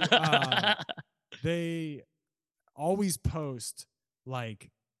 They always post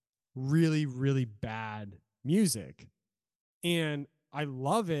like really, really bad music, and I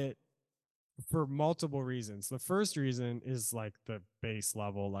love it for multiple reasons. The first reason is like the base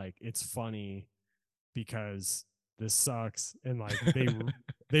level, like, it's funny because this sucks, and like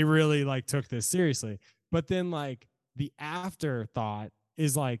they really like took this seriously. But then, like, the afterthought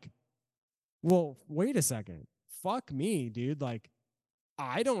is like, well, wait a second, fuck me, dude. Like,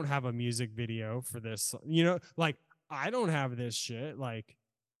 I don't have a music video for this, like, I don't have this shit. Like,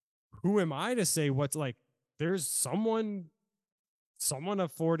 who am I to say what's, like, there's someone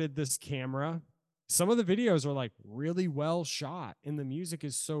afforded this camera. Some of the videos are like really well shot, and the music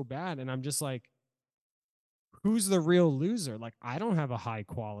is so bad, and I'm just like, who's the real loser? Like, I don't have a high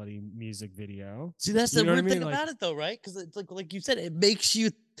quality music video. See, that's the weird thing about it, though, right? Because it's like you said, it makes you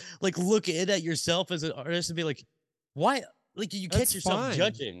like look at yourself as an artist and be like, why? Like, you catch yourself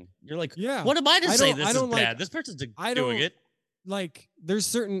judging. You're like, yeah, what am I to say this is bad? This person's doing it. Like, there's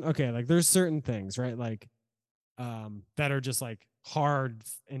certain things, right? Like, that are just like hard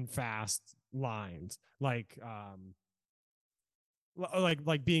and fast lines, like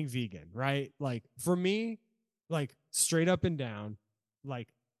being vegan, right? Like, for me, like, straight up and down,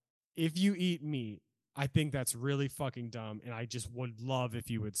 like, if you eat meat, I think that's really fucking dumb, and I just would love if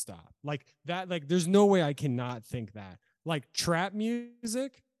you would stop. Like that, like, there's no way I cannot think that. Like, trap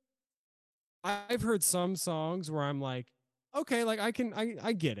music, I've heard some songs where I'm like, okay, like, I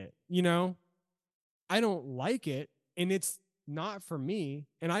get it, I don't like it, and it's not for me,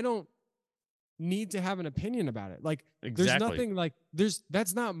 and I don't need to have an opinion about it. Like, there's nothing, like,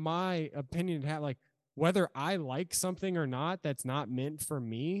 that's not my opinion to have. Like, whether I like something or not, that's not meant for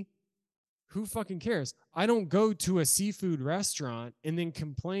me. Who fucking cares? I don't go to a seafood restaurant and then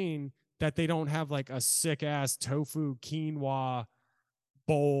complain that they don't have like a sick ass tofu quinoa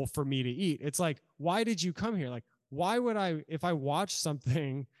bowl for me to eat. It's like, why did you come here? Like, why would I, if I watch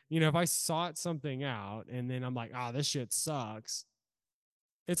something, if I sought something out and then I'm like, this shit sucks.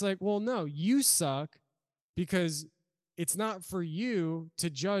 It's like, well, no, you suck because it's not for you to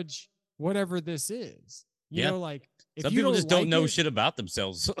judge whatever this is. Like if some you people don't just don't know it, shit about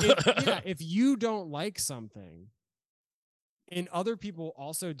themselves. if you don't like something and other people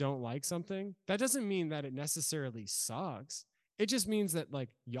also don't like something, that doesn't mean that it necessarily sucks. It just means that like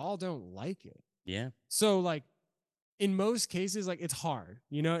y'all don't like it. Yeah. So like in most cases, like it's hard,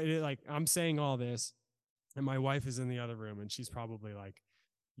 like I'm saying all this and my wife is in the other room and she's probably like,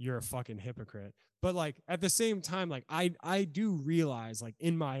 you're a fucking hypocrite. But like at the same time, like I do realize like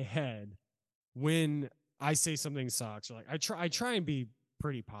in my head when I say something sucks or like I try and be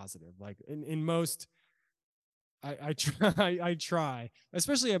pretty positive. Like in most I try I try,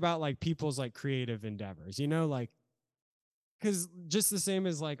 especially about like people's like creative endeavors, like because just the same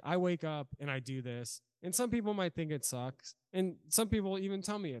as like I wake up and I do this, and some people might think it sucks, and some people even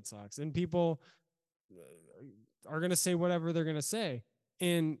tell me it sucks, and people are gonna say whatever they're gonna say.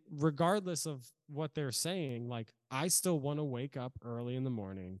 And regardless of what they're saying, like I still want to wake up early in the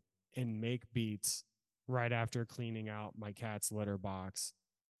morning and make beats right after cleaning out my cat's litter box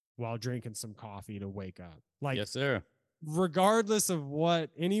while drinking some coffee to wake up. Like, yes, sir. Regardless of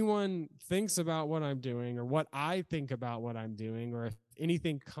what anyone thinks about what I'm doing or what I think about what I'm doing, or if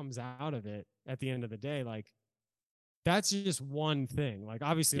anything comes out of it at the end of the day, like that's just one thing. Like,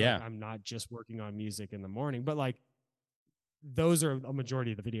 obviously, like I'm not just working on music in the morning, but like those are a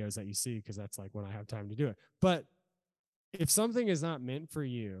majority of the videos that you see because that's like when I have time to do it. But if something is not meant for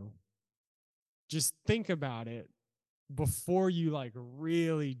you, just think about it before you like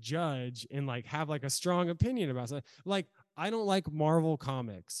really judge and like have like a strong opinion about something. Like I don't like Marvel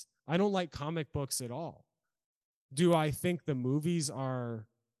comics. I don't like comic books at all. Do I think the movies are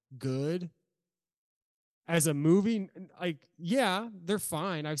good? As a movie, like yeah, they're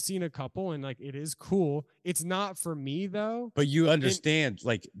fine. I've seen a couple and like it is cool. It's not for me though. But you understand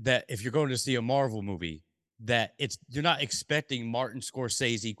like that if you're going to see a Marvel movie, that you're not expecting Martin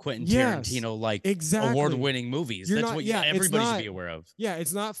Scorsese, Quentin Tarantino like award-winning movies. You're That's not, what yeah, everybody not, should be aware of. Yeah,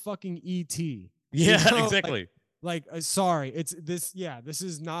 it's not fucking E.T. Yeah, exactly. Sorry, it's this. Yeah, this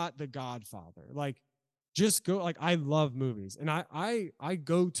is not The Godfather. Like, just go. Like, I love movies, and I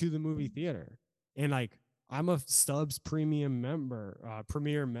go to the movie theater, and like I'm a Stubbs premium member,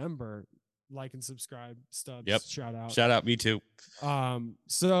 premier member. Like and subscribe, Stubbs. Yep. Shout out. Me too.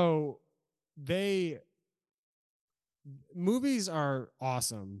 So movies are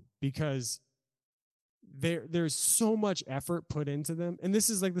awesome because there's so much effort put into them, and this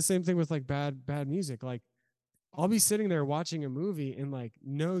is like the same thing with like bad music. Like I'll be sitting there watching a movie and like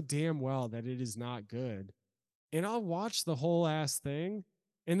know damn well that it is not good, and I'll watch the whole ass thing,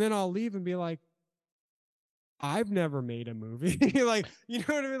 and then I'll leave and be like, I've never made a movie. Like, you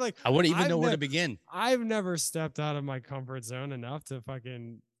know what I mean? Like I wouldn't even know where to begin. I've never stepped out of my comfort zone enough to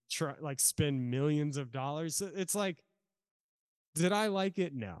fucking try like spend millions of dollars. It's like, did I like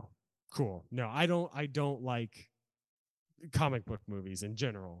it? No. Cool. No, I don't like comic book movies in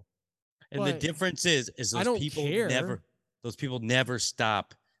general. And the difference is those people never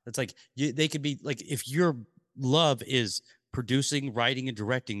stop. It's like they could be like, if your love is producing, writing, and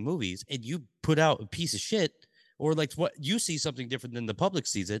directing movies, and you put out a piece of shit, or like what you see something different than the public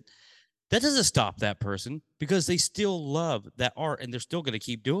sees it, that doesn't stop that person because they still love that art and they're still going to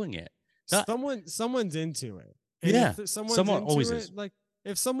keep doing it. Someone's into it. And yeah, someone always is. Like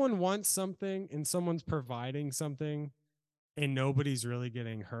if someone wants something and someone's providing something and nobody's really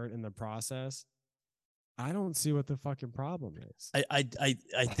getting hurt in the process, I don't see what the fucking problem is. I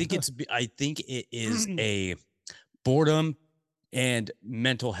think I think it is a boredom and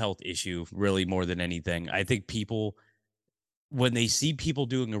mental health issue, really, more than anything. I think people, when they see people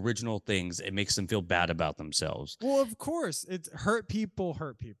doing original things, it makes them feel bad about themselves. Well, of course, it's hurt people.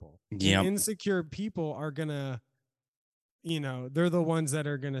 Yeah, insecure people are gonna, they're the ones that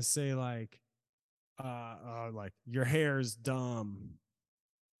are gonna say like your hair's dumb.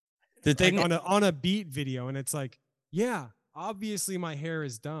 The thing like on a beat video, and it's like, yeah, obviously my hair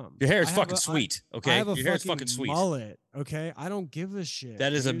is dumb. Your hair is fucking sweet. Okay, I have your hair is fucking sweet. Mullet. Okay, I don't give a shit.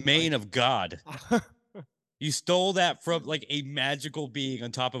 That is a mane of God. You stole that from like a magical being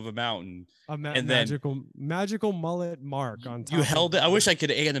on top of a mountain, and magical mullet mark on top. You held it. I wish I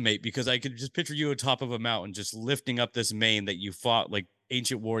could animate because I could just picture you on top of a mountain, just lifting up this mane that you fought like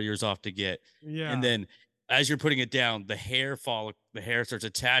ancient warriors off to get. Yeah, and then as you're putting it down, the hair starts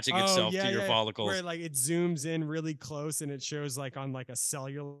attaching itself to your follicles. Where like it zooms in really close and it shows like on like a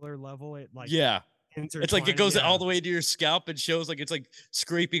cellular level. It like It's like it goes all the way to your scalp and shows like it's like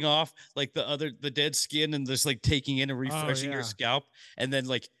scraping off like the dead skin and just like taking in and refreshing your scalp. And then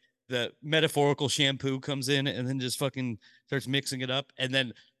like the metaphorical shampoo comes in and then just fucking starts mixing it up. And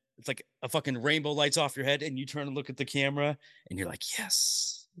then it's like a fucking rainbow lights off your head and you turn and look at the camera and you're like,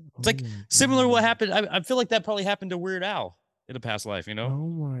 yes. It's like similar to what happened. I feel like that probably happened to Weird Al in a past life, you know? Oh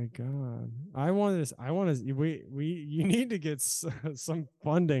my God. I want this. You need to get some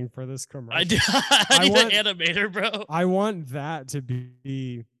funding for this commercial. I need an animator, bro. I want that to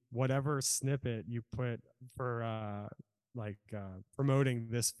be whatever snippet you put for promoting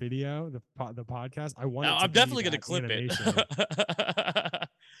this video, the podcast. I want I'm definitely going to clip animation. It.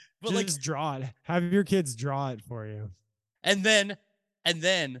 But just draw it. Have your kids draw it for you. And then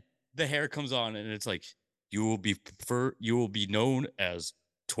the hair comes on and it's like, you will be known as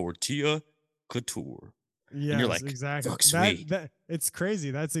Tortilla Katour. Yeah, you're like, exactly. Sweet. That it's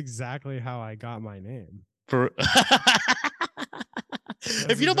crazy. That's exactly how I got my name.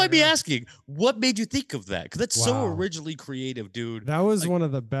 If you don't mind me asking, what made you think of that? Because that's so originally creative, dude. That was one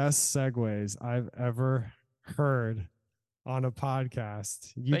of the best segues I've ever heard on a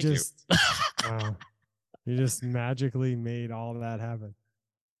podcast. You just magically made all that happen.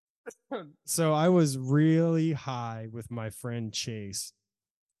 So I was really high with my friend Chase.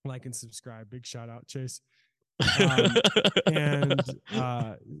 Like and subscribe. Big shout out, Chase. And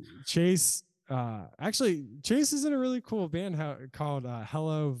Chase, actually, Chase is in a really cool band called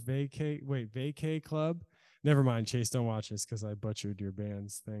Hello Vacay Club. Never mind, Chase, don't watch this because I butchered your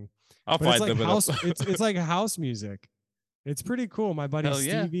band's thing. I'll find them. It's like house music. It's pretty cool. My buddy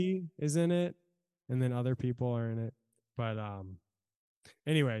Stevie is in it, and then other people are in it. But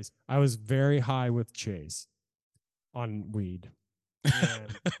anyways, I was very high with Chase on weed. You're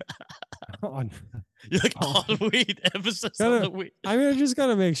like on weed episodes on the weed. I mean, I just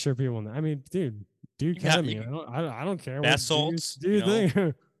gotta make sure people know. I mean, dude, ketamine. I don't care. Bath salts. Do you think?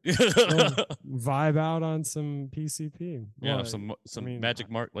 Vibe out on some PCP. Yeah, some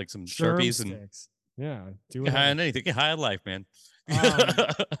magic mark, like some Sharpies and yeah, do it. High on anything. Get high on life, man.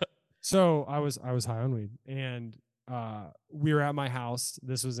 So I was high on weed, and we were at my house.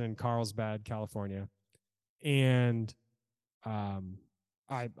 This was in Carlsbad, California, and I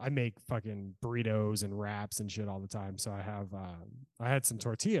make fucking burritos and wraps and shit all the time. So I had some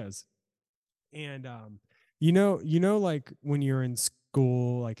tortillas, and you know, like when you're in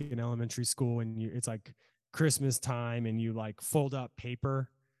school, like in elementary school, and it's like Christmas time, and you like fold up paper,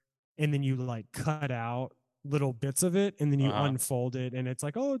 and then you like cut out little bits of it, and then you unfold it, and it's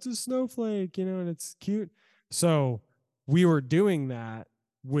like, oh, it's a snowflake, you know, and it's cute. So we were doing that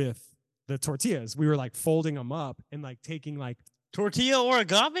with the tortillas. We were like folding them up and like taking like tortilla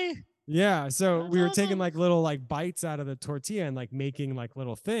origami. Yeah. So we were taking like little like bites out of the tortilla and like making like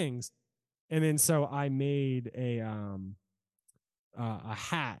little things. And then so I made a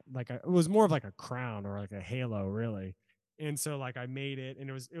hat, like it was more of like a crown or like a halo, really. And so like I made it, and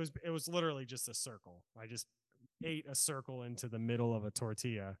it was literally just a circle. I just ate a circle into the middle of a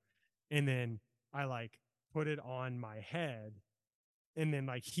tortilla, and then I like put it on my head, and then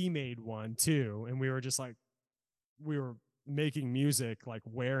like he made one too, and we were making music like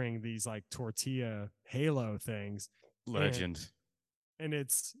wearing these like tortilla halo things. Legend. And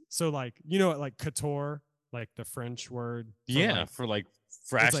it's so like, you know, like couture, like the French word for like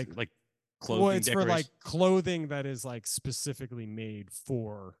fresh, like clothing. Well, it's decoration. For like clothing that is like specifically made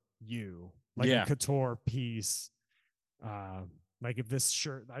for you, like a couture piece. Like if this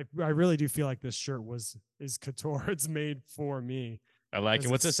shirt, I really do feel like this shirt is couture. It's made for me. I like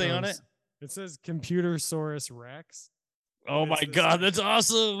it. What's it say on it? It says Computersaurus Rex. Oh my God, that's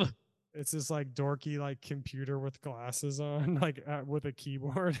awesome. It's this like dorky like computer with glasses on, like with a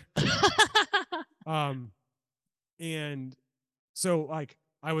keyboard. And so like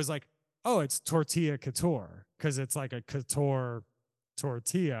I was like, oh, it's Tortilla Katour, because it's like a couture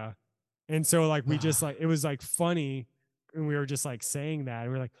tortilla. And so like we just like, it was like funny, and we were just like saying that,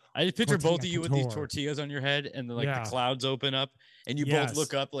 and we're like, I just picture both of you with these tortillas on your head, and then like the clouds open up, and you both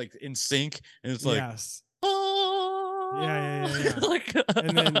look up like in sync, and it's like, oh, yeah. Like,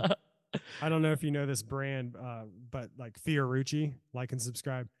 and then I don't know if you know this brand, but like Fiorucci, like and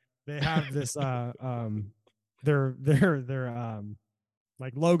subscribe. They have this their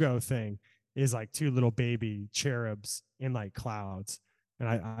like logo thing is like two little baby cherubs in like clouds, and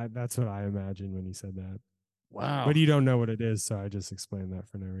I that's what I imagined when you said that. Wow. But you don't know what it is, so I just explained that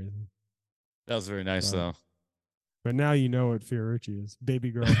for no reason. That was very nice though. But now you know what Fiorucci is.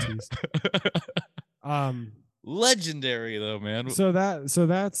 Baby girl tees. Legendary though, man. So that's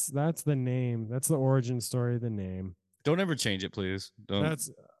the name. That's the origin story of the name. Don't ever change it, please. Don't.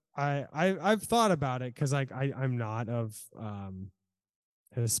 I've thought about it because like I'm not of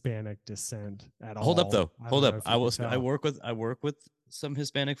Hispanic descent at Hold up all. though. I Hold don't know up. if you could I tell. work with some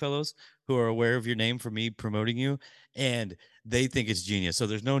Hispanic fellows who are aware of your name for me promoting you, and they think it's genius. So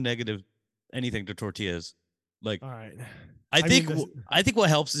there's no negative anything to tortillas. Like All right. I I mean think this. I think what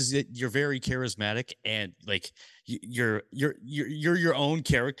helps is that you're very charismatic and like you're your own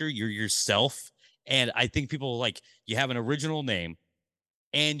character. You're yourself, and I think people like you have an original name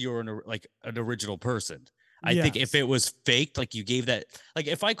and you're like an original person. I think if Yes. it was faked, like you gave that, like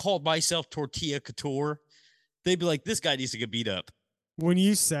if I called myself Tortilla Katour, they'd be like, this guy needs to get beat up. When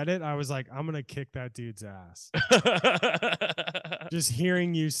you said it, I was like, I'm gonna kick that dude's ass. Just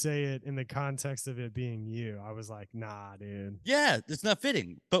hearing you say it in the context of it being you, I was like, nah, dude. Yeah, it's not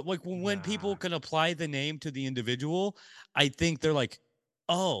fitting. But like when people Nah. can apply the name to the individual, I think they're like,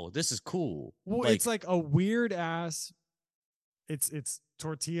 oh, this is cool. Well, it's Like like a weird ass. It's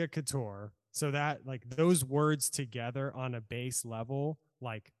Tortilla Couture. So that like those words together on a base level,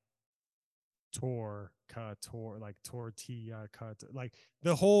 like couture, like tortilla cut, like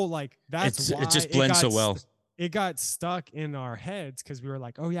the whole like that's it why just blends so well. it got stuck in our heads because we were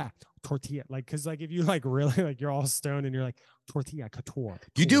like, oh yeah, tortilla, like because like if you like really like you're all stoned and you're like tortilla couture.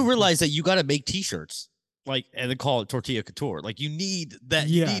 You do realize that you got to make t-shirts like and then call it Tortilla Couture. Like you need that.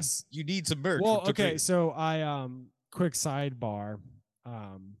 Yes. You need some merch. Well, okay, so I quick sidebar.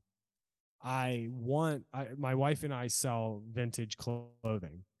 Um my wife and I sell vintage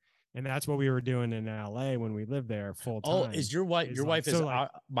clothing. And that's what we were doing in LA when we lived there full time. Oh, is your wife is so like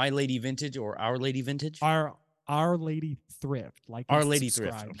My Lady Vintage or Our Lady Vintage? Our Lady Thrift. Like Our Lady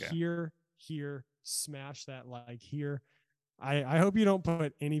Thrift. Okay. Here, smash that like here. I hope you don't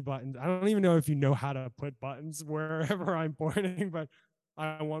put any buttons. I don't even know if you know how to put buttons wherever I'm pointing, but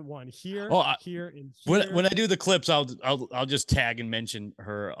I want one here, here, and here. When I do the clips, I'll just tag and mention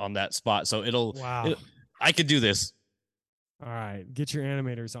her on that spot. So I could do this. All right, get your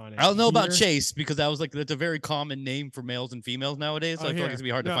animators on it. I don't know about Chase because that's a very common name for males and females nowadays. So I feel like it's gonna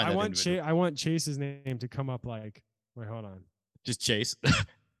be hard to find that. I want Chase's name to come up like. Wait, hold on. Just Chase.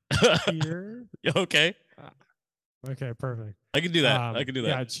 Here. Okay. Okay, perfect. I can do that. I can do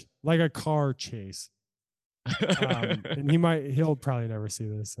that. Yeah, like a car chase. And he'll probably never see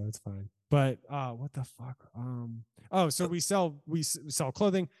this, so it's fine. But what the fuck? So we sell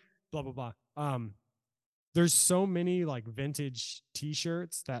clothing, blah blah blah. There's so many like vintage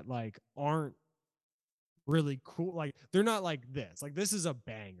t-shirts that like aren't really cool. Like they're not like this. Like this is a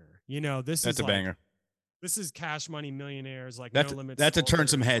banger. You know, that's a banger. This is Cash Money Millionaires, like No Limits. That's a turn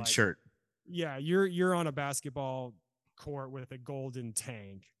some head shirt. Yeah, you're on a basketball court with a golden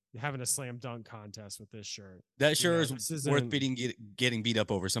tank having a slam dunk contest with this shirt. That shirt is worth getting beat up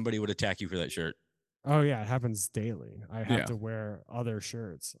over. Somebody would attack you for that shirt. Oh yeah, it happens daily. I have to wear other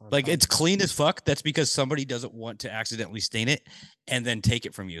shirts. Like it's clean as fuck. That's because somebody doesn't want to accidentally stain it and then take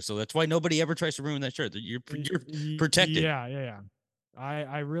it from you. So that's why nobody ever tries to ruin that shirt. You're protected. Yeah.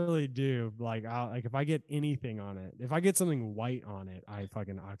 I really do. Like if I get anything on it, if I get something white on it, I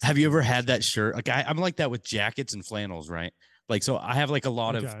fucking. Have you ever had that shirt? Like I'm like that with jackets and flannels, right? Like so, I have like a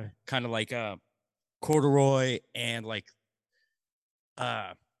lot of kind of like corduroy and like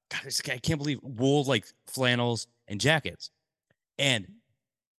God, I can't believe wool like flannels and jackets. And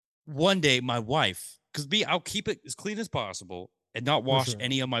one day, my wife, because I'll keep it as clean as possible and not wash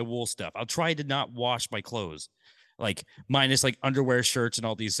any of my wool stuff. I'll try to not wash my clothes, like minus like underwear, shirts, and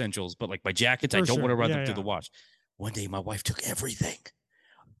all the essentials. But like my jackets, I don't want to run them through the wash. One day, my wife took everything,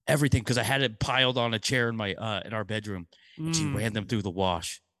 because I had it piled on a chair in our bedroom, and she ran them through the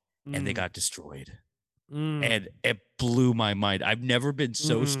wash, and they got destroyed. And it blew my mind. I've never been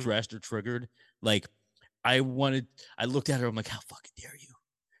so stressed or triggered. Like I looked at her. I'm like, how fucking dare you?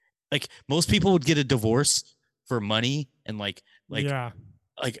 Like most people would get a divorce for money and like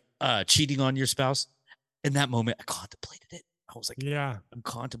cheating on your spouse. In that moment, I contemplated it. I was like, I'm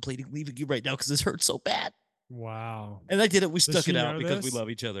contemplating leaving you right now because this hurts so bad. Wow. And I did it. We stuck it out because we love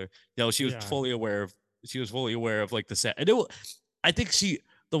each other. No, she was fully aware of like the set. And I think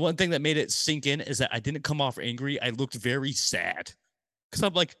the one thing that made it sink in is that I didn't come off angry. I looked very sad because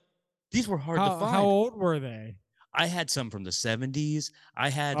I'm like, these were hard to find. How old were they? I had some from the 70s. I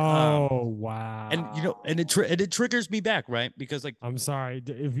had wow. And it triggers me back, right? Because like I'm sorry.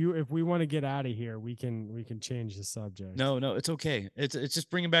 If we want to get out of here, we can change the subject. No, it's okay. It's just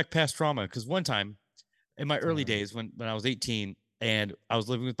bringing back past trauma. Because one time in my early days when I was 18 and I was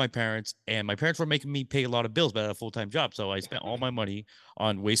living with my parents, and my parents were making me pay a lot of bills, but I had a full-time job. So I spent all my money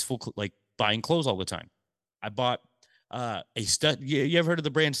on wasteful, like buying clothes all the time. I bought a you ever heard of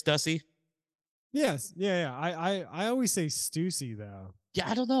the brand Stussy? Yes. Yeah. I always say Stussy though. Yeah,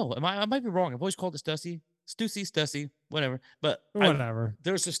 I don't know. I might be wrong. I've always called it Stussy, Stussy, whatever. But Whatever.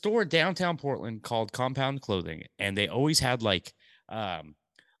 There's a store in downtown Portland called Compound Clothing, and they always had like a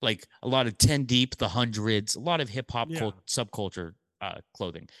lot of 10 deep, the hundreds, a lot of hip hop Yeah. subculture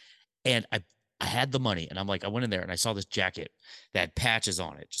clothing. And I had the money, and I'm like, I went in there and I saw this jacket that had patches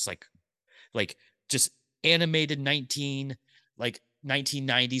on it, like just animated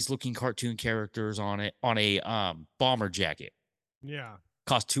 1990s looking cartoon characters on it on a bomber jacket. Yeah.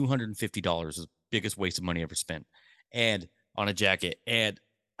 Cost $250, the biggest waste of money ever spent, and on a jacket. And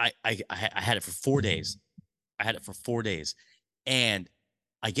I had it for 4 days. I had it for 4 days, and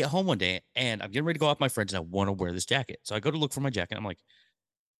I get home one day and I'm getting ready to go out with my friends and I want to wear this jacket. So I go to look for my jacket. I'm like,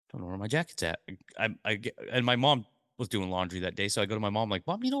 I don't know where my jacket's at. And my mom was doing laundry that day, so I go to my mom like,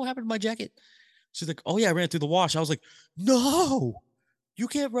 Mom, you know what happened to my jacket? She's like, Oh yeah, I ran it through the wash. I was like, No, you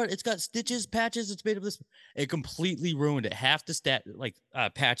can't run. It's got stitches, patches. It's made of this. It completely ruined it. Half the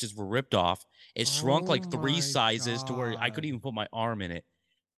patches were ripped off. It shrunk Oh like 3 sizes to where I God. couldn't even put my arm in it.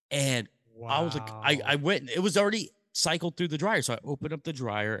 And I was like, I Wow. went. It was already cycled through the dryer, so I opened up the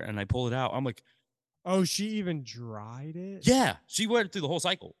dryer and I pulled it out. I'm like, Oh, she even dried it? yeah, she went through the whole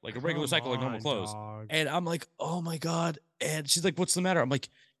cycle, like a regular Come cycle, like normal on, clothes. dog. And I'm like, oh my God. And she's like, what's the matter? I'm like,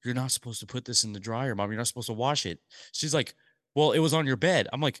 you're not supposed to put this in the dryer, Mom. You're not supposed to wash it. She's like, well, it was on your bed.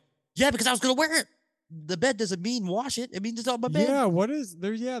 I'm like, yeah, because I was going to wear it. The bed doesn't mean wash it. It means it's on my bed. Yeah, what is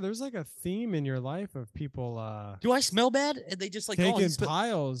there? Yeah, there's like a theme in your life of people Do I smell bad? And they just like, taking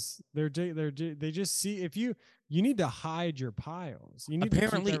piles. They just see if you need to hide your piles. You need to keep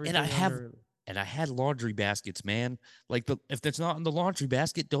apparently, everything under. and I had laundry baskets, man. Like if it's not in the laundry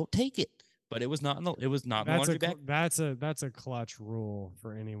basket, don't take it. But it was not in the laundry bag. That's a clutch rule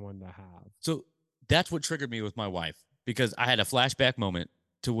for anyone to have. So that's what triggered me with my wife, because I had a flashback moment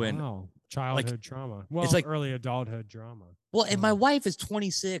to when, Wow, like, childhood trauma. it's Well, like, early adulthood drama. well, and my wife is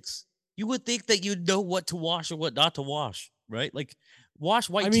 26. You would think that you'd know what to wash or what not to wash, right? Like, wash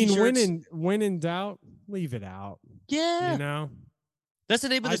white I mean, t-shirts. when in doubt, leave it out. Yeah. You know, That's the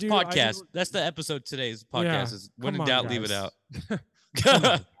name of this podcast. do. That's the episode today's podcast Yeah. is when Come in on, doubt, guys. leave it out. Come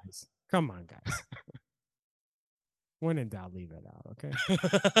on, guys. Come on, guys. When in doubt, leave it out. Okay.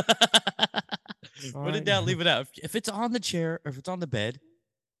 When in doubt, leave it out. If it's on the chair or if it's on the bed,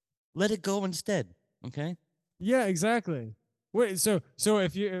 let it go instead. Okay. Yeah, exactly. Wait, so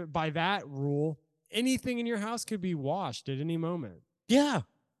if you by that rule, anything in your house could be washed at any moment. Yeah.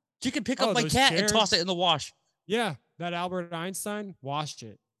 You can pick up my cat and toss it in the wash. Yeah, that Albert Einstein washed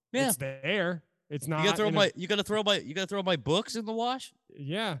it. Yeah. It's there. It's not. You gotta throw my books in the wash.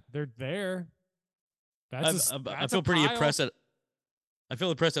 Yeah, they're there. I feel pretty impressed. I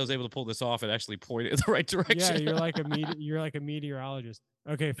feel impressed I was able to pull this off and actually point it in the right direction. Yeah, you're like a meteorologist.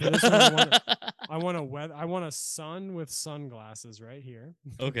 Okay, for this one, I want a sun with sunglasses right here.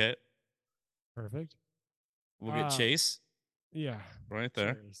 Okay. Perfect. We'll get Chase. Yeah. Right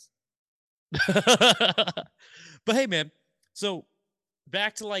there. But hey, man. So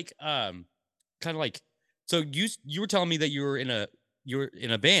back to like kind of like, so you were telling me that you're in a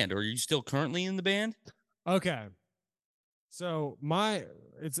band, or are you still currently in the band? Okay. So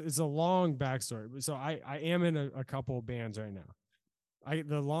it's a long backstory. So I am in a couple of bands right now.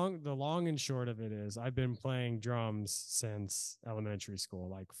 The long and short of it is I've been playing drums since elementary school,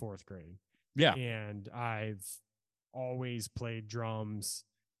 like 4th grade. Yeah. And I've always played drums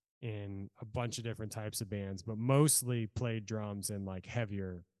in a bunch of different types of bands, but mostly played drums in like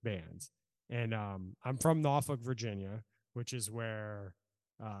heavier bands. And I'm from Norfolk, Virginia, which is where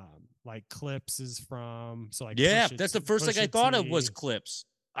like Clips is from. So like, yeah, that's the first thing I thought of was Clips.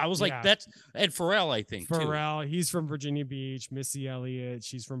 I was like, that's Ed Pharrell, I think. Pharrell, he's from Virginia Beach. Missy Elliott,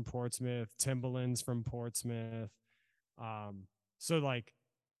 she's from Portsmouth. Timbaland's from Portsmouth. So like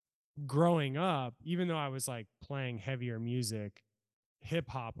growing up, even though I was like playing heavier music, hip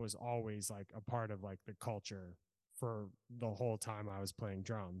hop was always like a part of like the culture for the whole time I was playing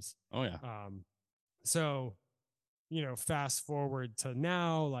drums. Oh yeah. So, fast forward to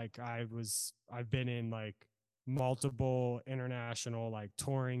now, like I've been in like multiple international like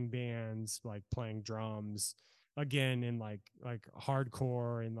touring bands, like playing drums again in like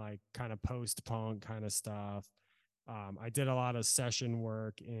hardcore and like kind of post-punk kind of stuff. I did a lot of session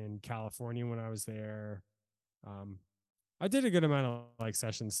work in California when I was there. I did a good amount of like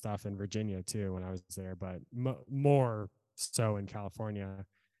session stuff in Virginia too when I was there, but more so in California.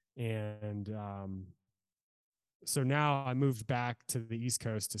 And so now I moved back to the East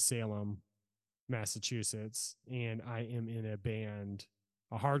Coast to Salem, Massachusetts, and I am in a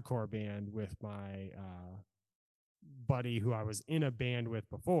hardcore band with my buddy who I was in a band with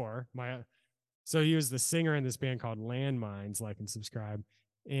before. So he was the singer in this band called Landmines. Like and subscribe.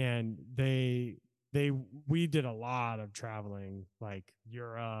 And we did a lot of traveling, like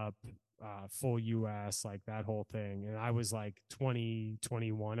Europe, full US, like that whole thing. And I was like 20,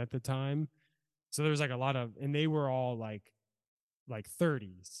 21 at the time. So there was like a lot of, and they were all like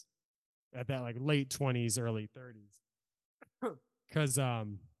 30s at that, like late 20s, early 30s. Cause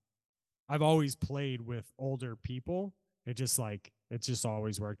I've always played with older people. It just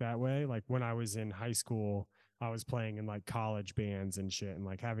always worked that way. Like when I was in high school, I was playing in like college bands and shit and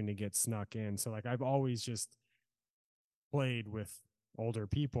like having to get snuck in. So like I've always just played with older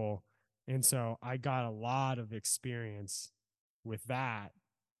people. And so I got a lot of experience with that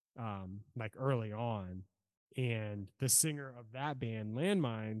like early on. And the singer of that band,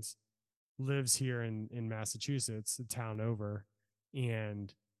 Landmines, lives here in Massachusetts, a town over.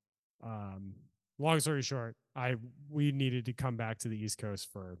 And um, long story short, we needed to come back to the East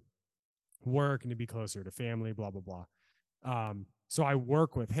Coast for work and to be closer to family, blah blah blah. So I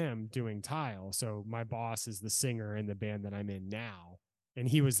work with him doing tile. So my boss is the singer in the band that I'm in now, and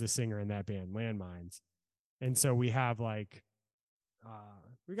he was the singer in that band, Landmines. And so we have like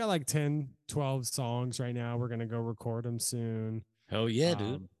we got like 10, 12 songs right now. We're gonna go record them soon. Hell yeah,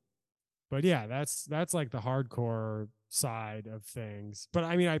 dude. But yeah, that's like the hardcore side of things. But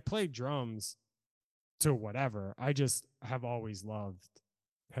I mean, I play drums to whatever. I just have always loved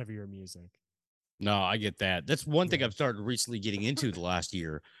heavier music. No, I get that. That's one thing Yeah. I've started recently getting into the last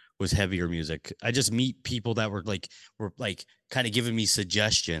year was heavier music. I just meet people that were like kind of giving me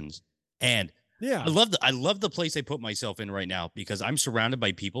suggestions. And Yeah. I love the place I put myself in right now because I'm surrounded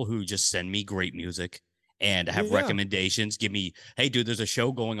by people who just send me great music and have Yeah. recommendations. Give me, hey, dude, there's a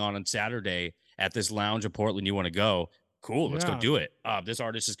show going on Saturday at this lounge in Portland. You want to go? Cool, let's go Yeah. do it. This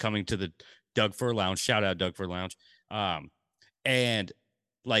artist is coming to the Doug Fur Lounge. Shout out Doug Fur Lounge. And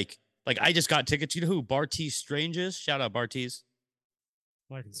like I just got tickets. You know who Bartees Strange is? Shout out Bartees.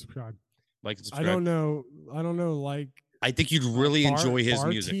 Like and subscribe. Like and I subscribe. don't know. I don't know. Like I think you'd really enjoy his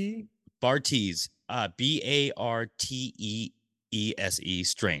music. Bartee? Bartees, Barteese,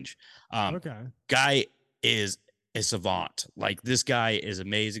 Strange. Okay. Guy is a savant. Like this guy is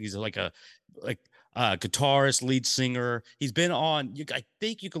amazing. He's like a guitarist, lead singer. He's been on. I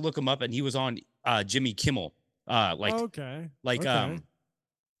think you can look him up, and he was on Jimmy Kimmel. Okay. Like Okay.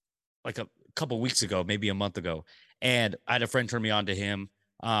 like a couple weeks ago, maybe a month ago, and I had a friend turn me on to him.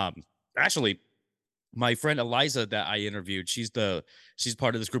 Actually, my friend Eliza that I interviewed, she's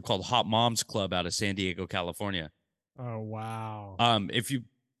part of this group called Hot Moms Club out of San Diego, California. Oh wow. If you,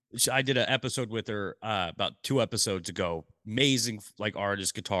 I did an episode with her about 2 episodes ago. Amazing, like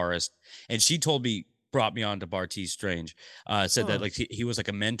artist, guitarist, and she brought me on to Bartees Strange. Said that like he was like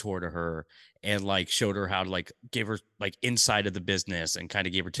a mentor to her and like showed her how to like gave her like inside of the business and kind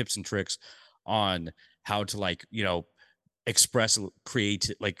of gave her tips and tricks on how to like express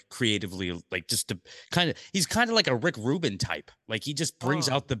creatively, like just to he's kind of like a Rick Rubin type. Like he just brings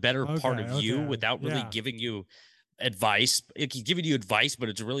out the better part of you without really giving you advice. He's giving you advice, but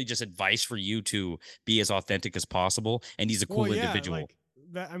it's really just advice for you to be as authentic as possible. And he's a cool individual. Like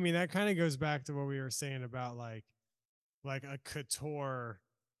that. I mean, that kind of goes back to what we were saying about like a couture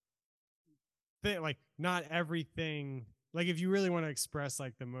thing. Like not everything. Like if you really want to express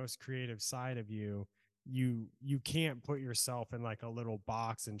like the most creative side of you, you can't put yourself in like a little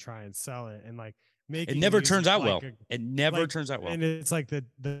box and try and sell it and like make it never turns out well. It never turns out well. And it's like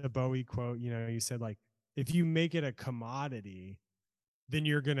the Bowie quote, you said like if you make it a commodity, then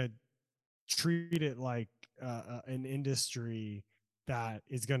you're gonna treat it like an industry that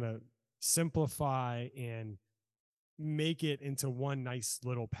is gonna simplify and make it into one nice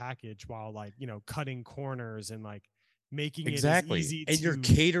little package while like cutting corners and like making it as easy and you're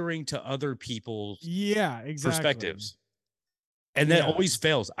catering to other people's perspectives. And that always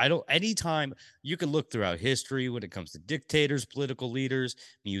fails. Anytime you can look throughout history when it comes to dictators, political leaders,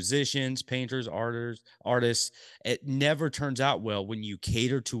 musicians, painters, artists, it never turns out well when you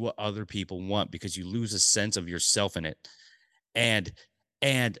cater to what other people want because you lose a sense of yourself in it. And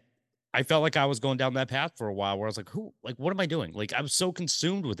I felt like I was going down that path for a while where I was like, what am I doing? Like I was so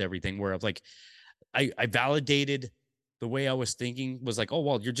consumed with everything where I was like, I validated the way I was thinking was like, oh,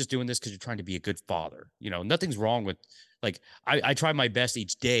 well, you're just doing this because you're trying to be a good father. Nothing's wrong with like, I try my best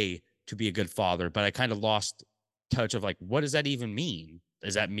each day to be a good father, but I kind of lost touch of like, what does that even mean?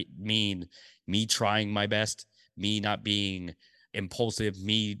 Does that mean me trying my best, me not being impulsive,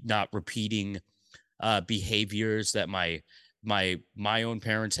 me not repeating behaviors that my own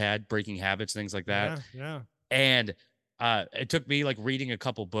parents had, breaking habits, things like that? Yeah. And it took me like reading a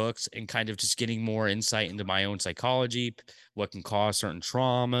couple books and kind of just getting more insight into my own psychology, what can cause certain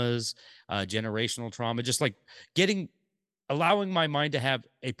traumas, generational trauma, just like allowing my mind to have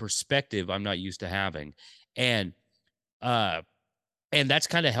a perspective I'm not used to having. And, uh, and that's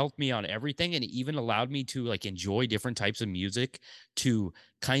kind of helped me on everything, and it even allowed me to like enjoy different types of music, to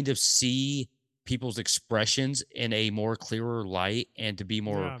kind of see people's expressions in a more clearer light, and to be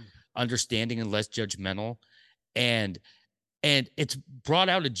more Yeah. understanding and less judgmental. And it's brought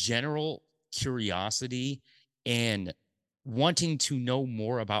out a general curiosity and wanting to know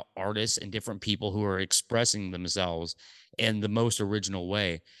more about artists and different people who are expressing themselves in the most original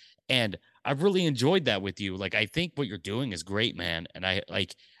way. And I've really enjoyed that with you. Like, I think what you're doing is great, man. And I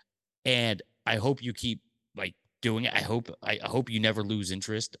hope you keep like doing it. I hope you never lose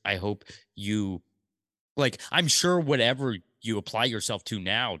interest. I hope you like, I'm sure whatever you apply yourself to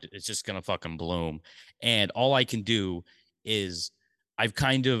now, it's just gonna fucking bloom. And all I can do is, I've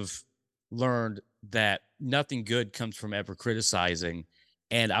kind of learned that nothing good comes from ever criticizing.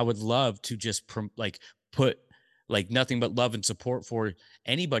 And I would love to just put like nothing but love and support for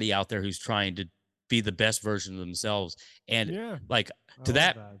anybody out there who's trying to be the best version of themselves. And Yeah. like, I to love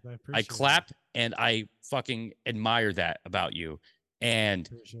that, that. I I appreciate clap and I fucking admire that about you. And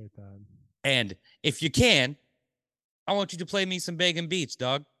appreciate that. and if you can, I want you to play me some Bacon Beats,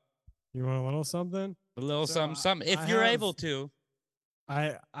 dog. You want a little something? A little So something, something, if I you're have able to.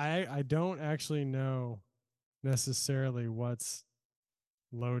 I don't actually know necessarily what's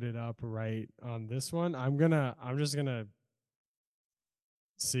loaded up right on this one. I'm just gonna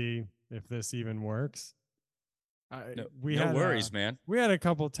see if this even works. No, We no had worries, man. we had a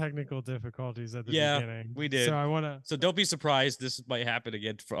couple technical difficulties at the Yeah, beginning, we so did. I want to. So don't be surprised. This might happen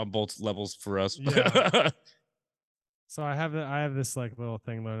again on both levels for us. Yeah. So I have this like little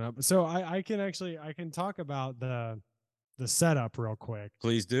thing loaded up. So I can actually I can talk about the setup real quick.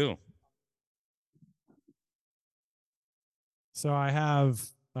 Please do. So I have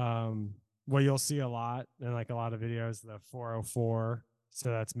what you'll see a lot in like a lot of videos, the 404. So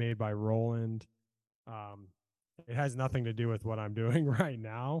that's made by Roland. Um, it has nothing to do with what I'm doing right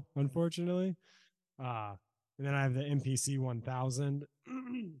now, unfortunately. And then I have the MPC 1000.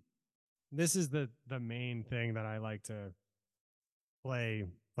 This is the main thing that I like to play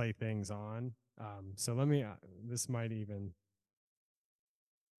things on. So let me. This might even.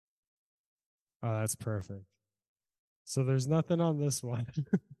 Oh, that's perfect. So there's nothing on this one.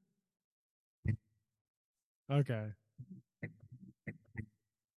 Okay.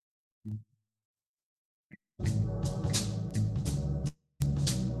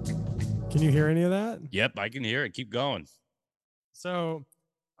 Can you hear any of that? Yep, I can hear it. Keep going. So,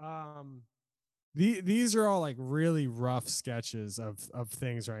 these are all like really rough sketches of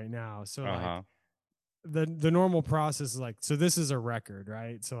things right now. So like the normal process is like, so this is a record,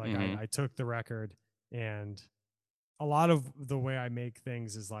 right? So like I took the record, and a lot of the way I make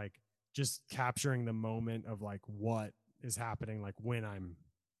things is like just capturing the moment of like what is happening, like when I'm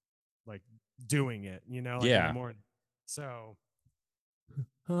like doing it, you know, like in the morning. So,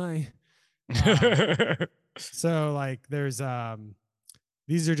 hi. So like there's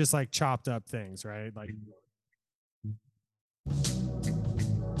these are just like chopped up things, right? Like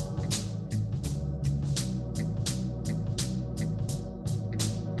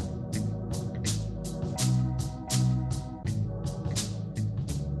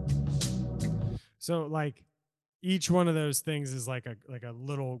so like each one of those things is like a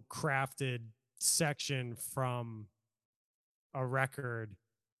little crafted section from a record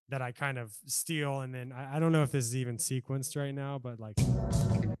that I kind of steal, and then I don't know if this is even sequenced right now, but like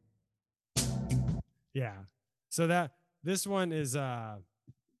yeah. So that this one is a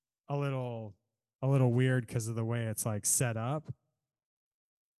little weird because of the way it's like set up.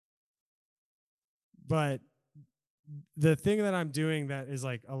 But the thing that I'm doing that is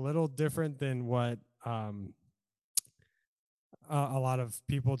like a little different than what a lot of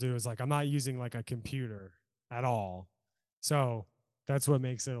people do is like I'm not using like a computer at all. So that's what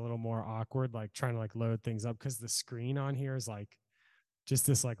makes it a little more awkward, like trying to like load things up because the screen on here is like just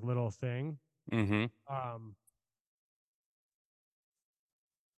this like little thing.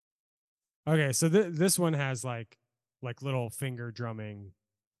 Okay, so this one has like little finger drumming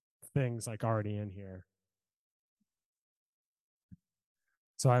things like already in here.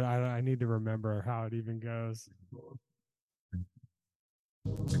 So I need to remember how it even goes.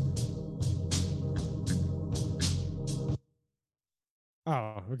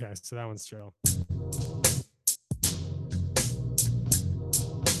 Oh, okay. So that one's chill.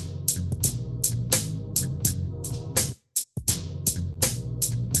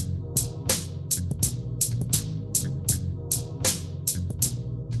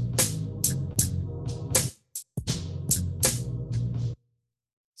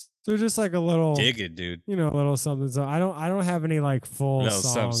 So just like a little, Dig it, dude. a little something. So I don't have any like full No,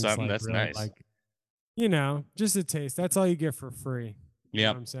 songs, something like that's really nice. like, just a taste. That's all you get for free. You know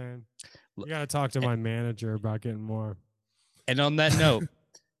Yep. what I'm saying? You got to talk to my manager about getting more. And on that note,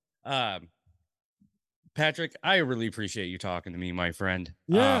 um, Patrick, I really appreciate you talking to me, my friend.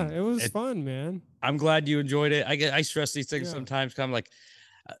 Yeah, it was fun, man. I'm glad you enjoyed it. I stress these things sometimes. I'm like,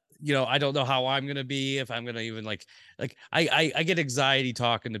 I don't know how I'm gonna be, if I'm gonna even I get anxiety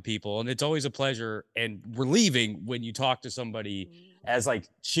talking to people, and it's always a pleasure and relieving when you talk to somebody as like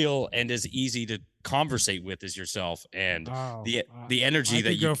chill and as easy to conversate with as yourself, and the energy I that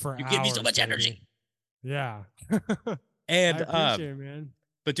could go for you hours, give me so much baby. energy. Yeah. And I appreciate it, man.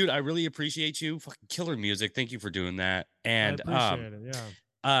 But dude, I really appreciate you. Fucking killer music. Thank you for doing that. I And appreciate it.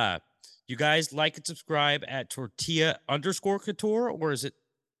 Yeah. you guys like and subscribe at Tortilla_Katour, or is it?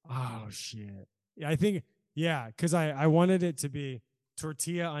 Oh shit. Yeah, I think because I wanted it to be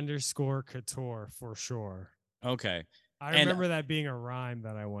Tortilla_Katour for sure. Okay. I remember that being a rhyme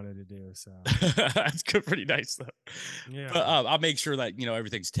that I wanted to do. So that's good, pretty nice though. Yeah. But I'll make sure that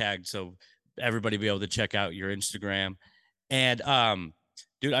everything's tagged so everybody be able to check out your Instagram. And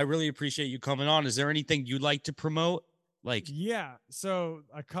dude, I really appreciate you coming on. Is there anything you'd like to promote? Yeah. So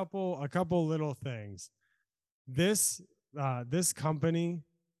a couple little things. This company,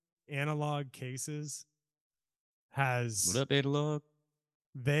 Analog Cases, has what up, Analog?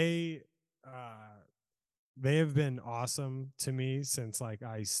 They have been awesome to me since like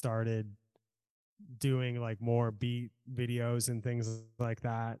I started doing like more beat videos and things like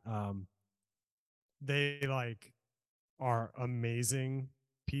that. They like are amazing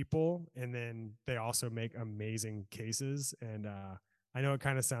people, and then they also make amazing cases. And I know it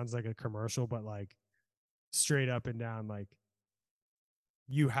kind of sounds like a commercial, but like straight up and down, like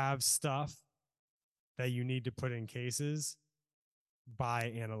you have stuff that you need to put in cases,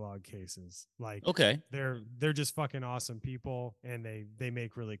 buy Analog Cases. Like, okay, they're just fucking awesome people, and they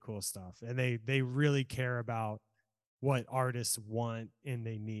make really cool stuff, and they really care about what artists want and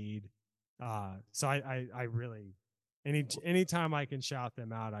they need. So I really, anytime I can shout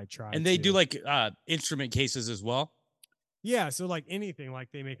them out, I try. And they do like instrument cases as well. Yeah, so like anything, like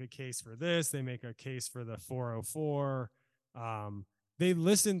they make a case for this, they make a case for the 404. They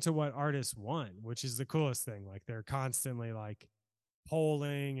listen to what artists want, which is the coolest thing. Like they're constantly like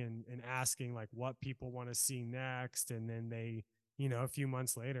polling and asking like what people want to see next, and then they, a few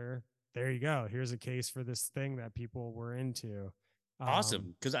months later, there you go, here's a case for this thing that people were into.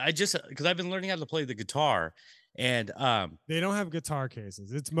 Awesome, because I've been learning how to play the guitar, and they don't have guitar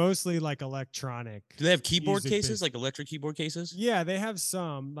cases. It's mostly like electronic. Do they have keyboard cases, like electric keyboard cases? Yeah, they have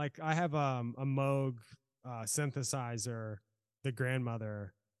some. Like I have a Moog synthesizer, the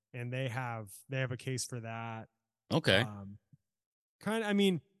grandmother, and they have a case for that. Okay. Kind of, I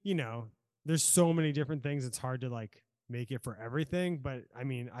mean, there's so many different things, it's hard to like make it for everything, but I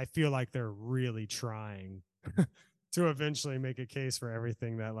mean, I feel like they're really trying to eventually make a case for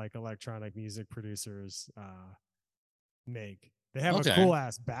everything that like electronic music producers make. They have a cool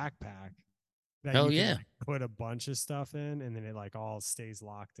ass backpack that you can like, put a bunch of stuff in, and then it like all stays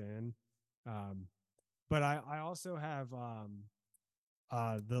locked in. But I also have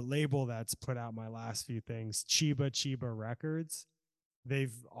the label that's put out my last few things, Chiba Records.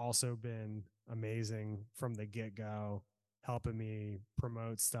 They've also been amazing from the get-go, helping me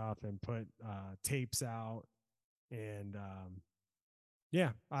promote stuff and put tapes out. And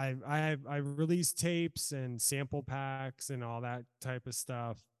I release tapes and sample packs and all that type of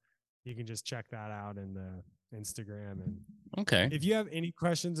stuff. You can just check that out in the Instagram. And if you have any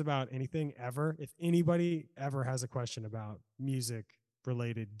questions about anything ever, if anybody ever has a question about music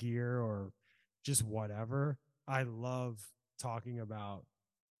related gear or just whatever, I love talking about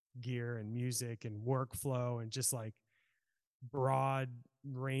gear and music and workflow and just like broad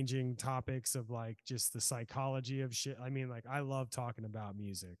ranging topics of like just the psychology of shit. I mean, like I love talking about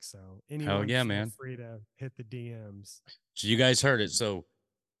music. So anyone feel free to hit the DMs. So you guys heard it. So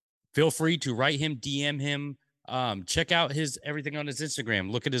feel free to write him, DM him. Check out everything on his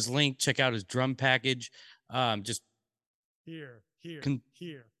Instagram. Look at his link. Check out his drum package. Just here.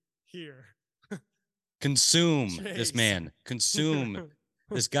 Consume this man. Consume.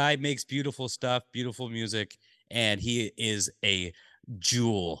 This guy makes beautiful stuff, beautiful music, and he is a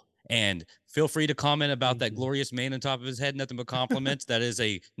jewel. And feel free to comment about that glorious mane on top of his head. Nothing but compliments. That is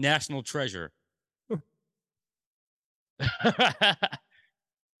a national treasure.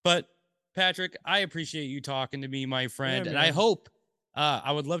 But Patrick, I appreciate you talking to me, my friend, and I hope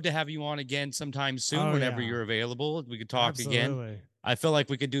I would love to have you on again sometime soon, whenever you're available. We could talk again. I feel like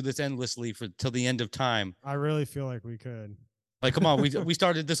we could do this endlessly till the end of time. I really feel like we could. Like, come on, we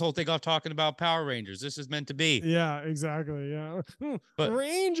started this whole thing off talking about Power Rangers. This is meant to be. Yeah, exactly. Yeah. But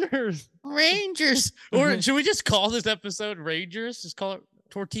Rangers. Rangers. Or should we just call this episode Rangers? Just call it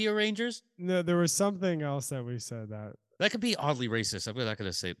Tortilla Rangers? No, there was something else that we said that. That could be oddly racist. I'm not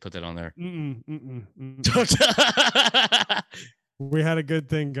gonna say put that on there. We had a good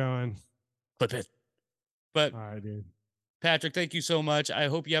thing going. But all right, dude. Patrick, thank you so much. I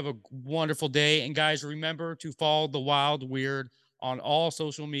hope you have a wonderful day. And guys, remember to follow The Wild Weird on all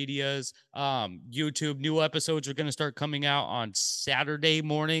social medias. YouTube, new episodes are going to start coming out on Saturday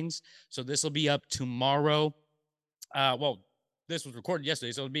mornings. So this will be up tomorrow. Well, this was recorded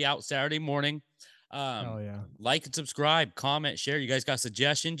yesterday, so it'll be out Saturday morning. Oh yeah. Like and subscribe, comment, share. You guys got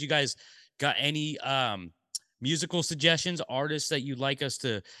suggestions? You guys got any musical suggestions, artists that you'd like us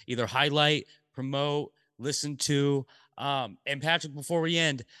to either highlight, promote, listen to? And Patrick, before we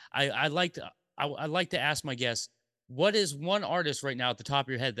end, I'd like to ask my guests, what is one artist right now at the top of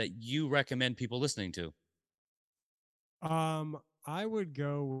your head that you recommend people listening to? I would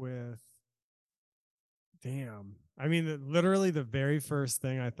go with, damn. I mean, literally the very first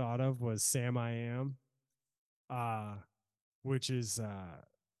thing I thought of was Sam I Am, which is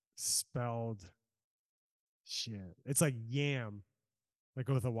spelled shit. It's like yam, like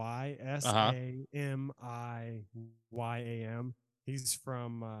with a Y, SAMIYAM. He's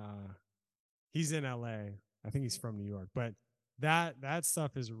from he's in LA. I think he's from New York, but that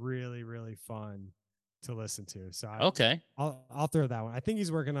stuff is really, really fun to listen to. So I'll throw that one. I think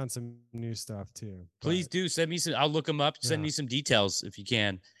he's working on some new stuff too. Please do send me some. I'll look him up. Send me some details if you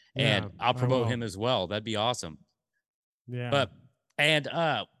can, and I'll promote him as well. That'd be awesome. Yeah. And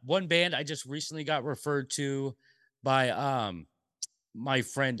one band I just recently got referred to by my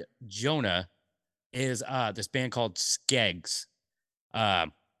friend Jonah is this band called Skeggs.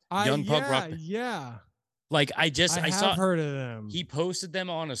 Young punk rock. Yeah. Like I saw heard of them. He posted them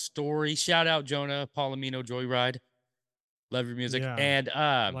on a story. Shout out Jonah, Palomino Joyride. Love your music. Yeah. And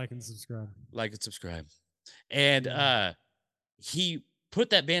like and subscribe. Like and subscribe. And he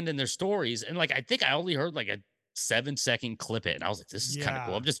put that band in their stories. And like I think I only heard like a 7-second clip it. And I was like, this is kind of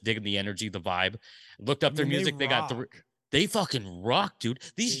cool. I'm just digging the energy, the vibe. Looked up their music. They fucking rock, dude.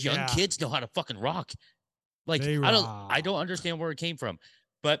 These young kids know how to fucking rock. Like I don't understand where it came from.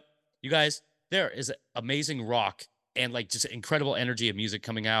 But you guys, there is amazing rock and like just incredible energy of music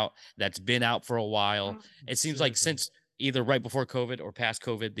coming out that's been out for a while. It seems like since either right before COVID or past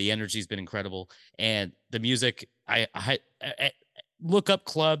COVID, the energy's been incredible. And the music, I look up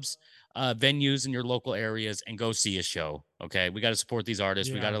clubs, venues in your local areas and go see a show. Okay. We got to support these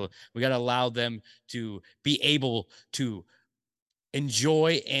artists. We got to allow them to be able to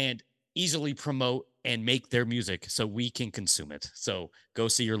enjoy and easily promote and make their music so we can consume it. So go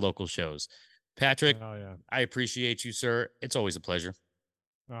see your local shows. Patrick, I appreciate you, sir. It's always a pleasure.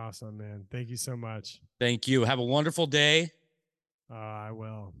 Awesome, man. Thank you so much. Thank you. Have a wonderful day. I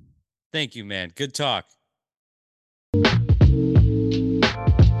will. Thank you, man. Good talk.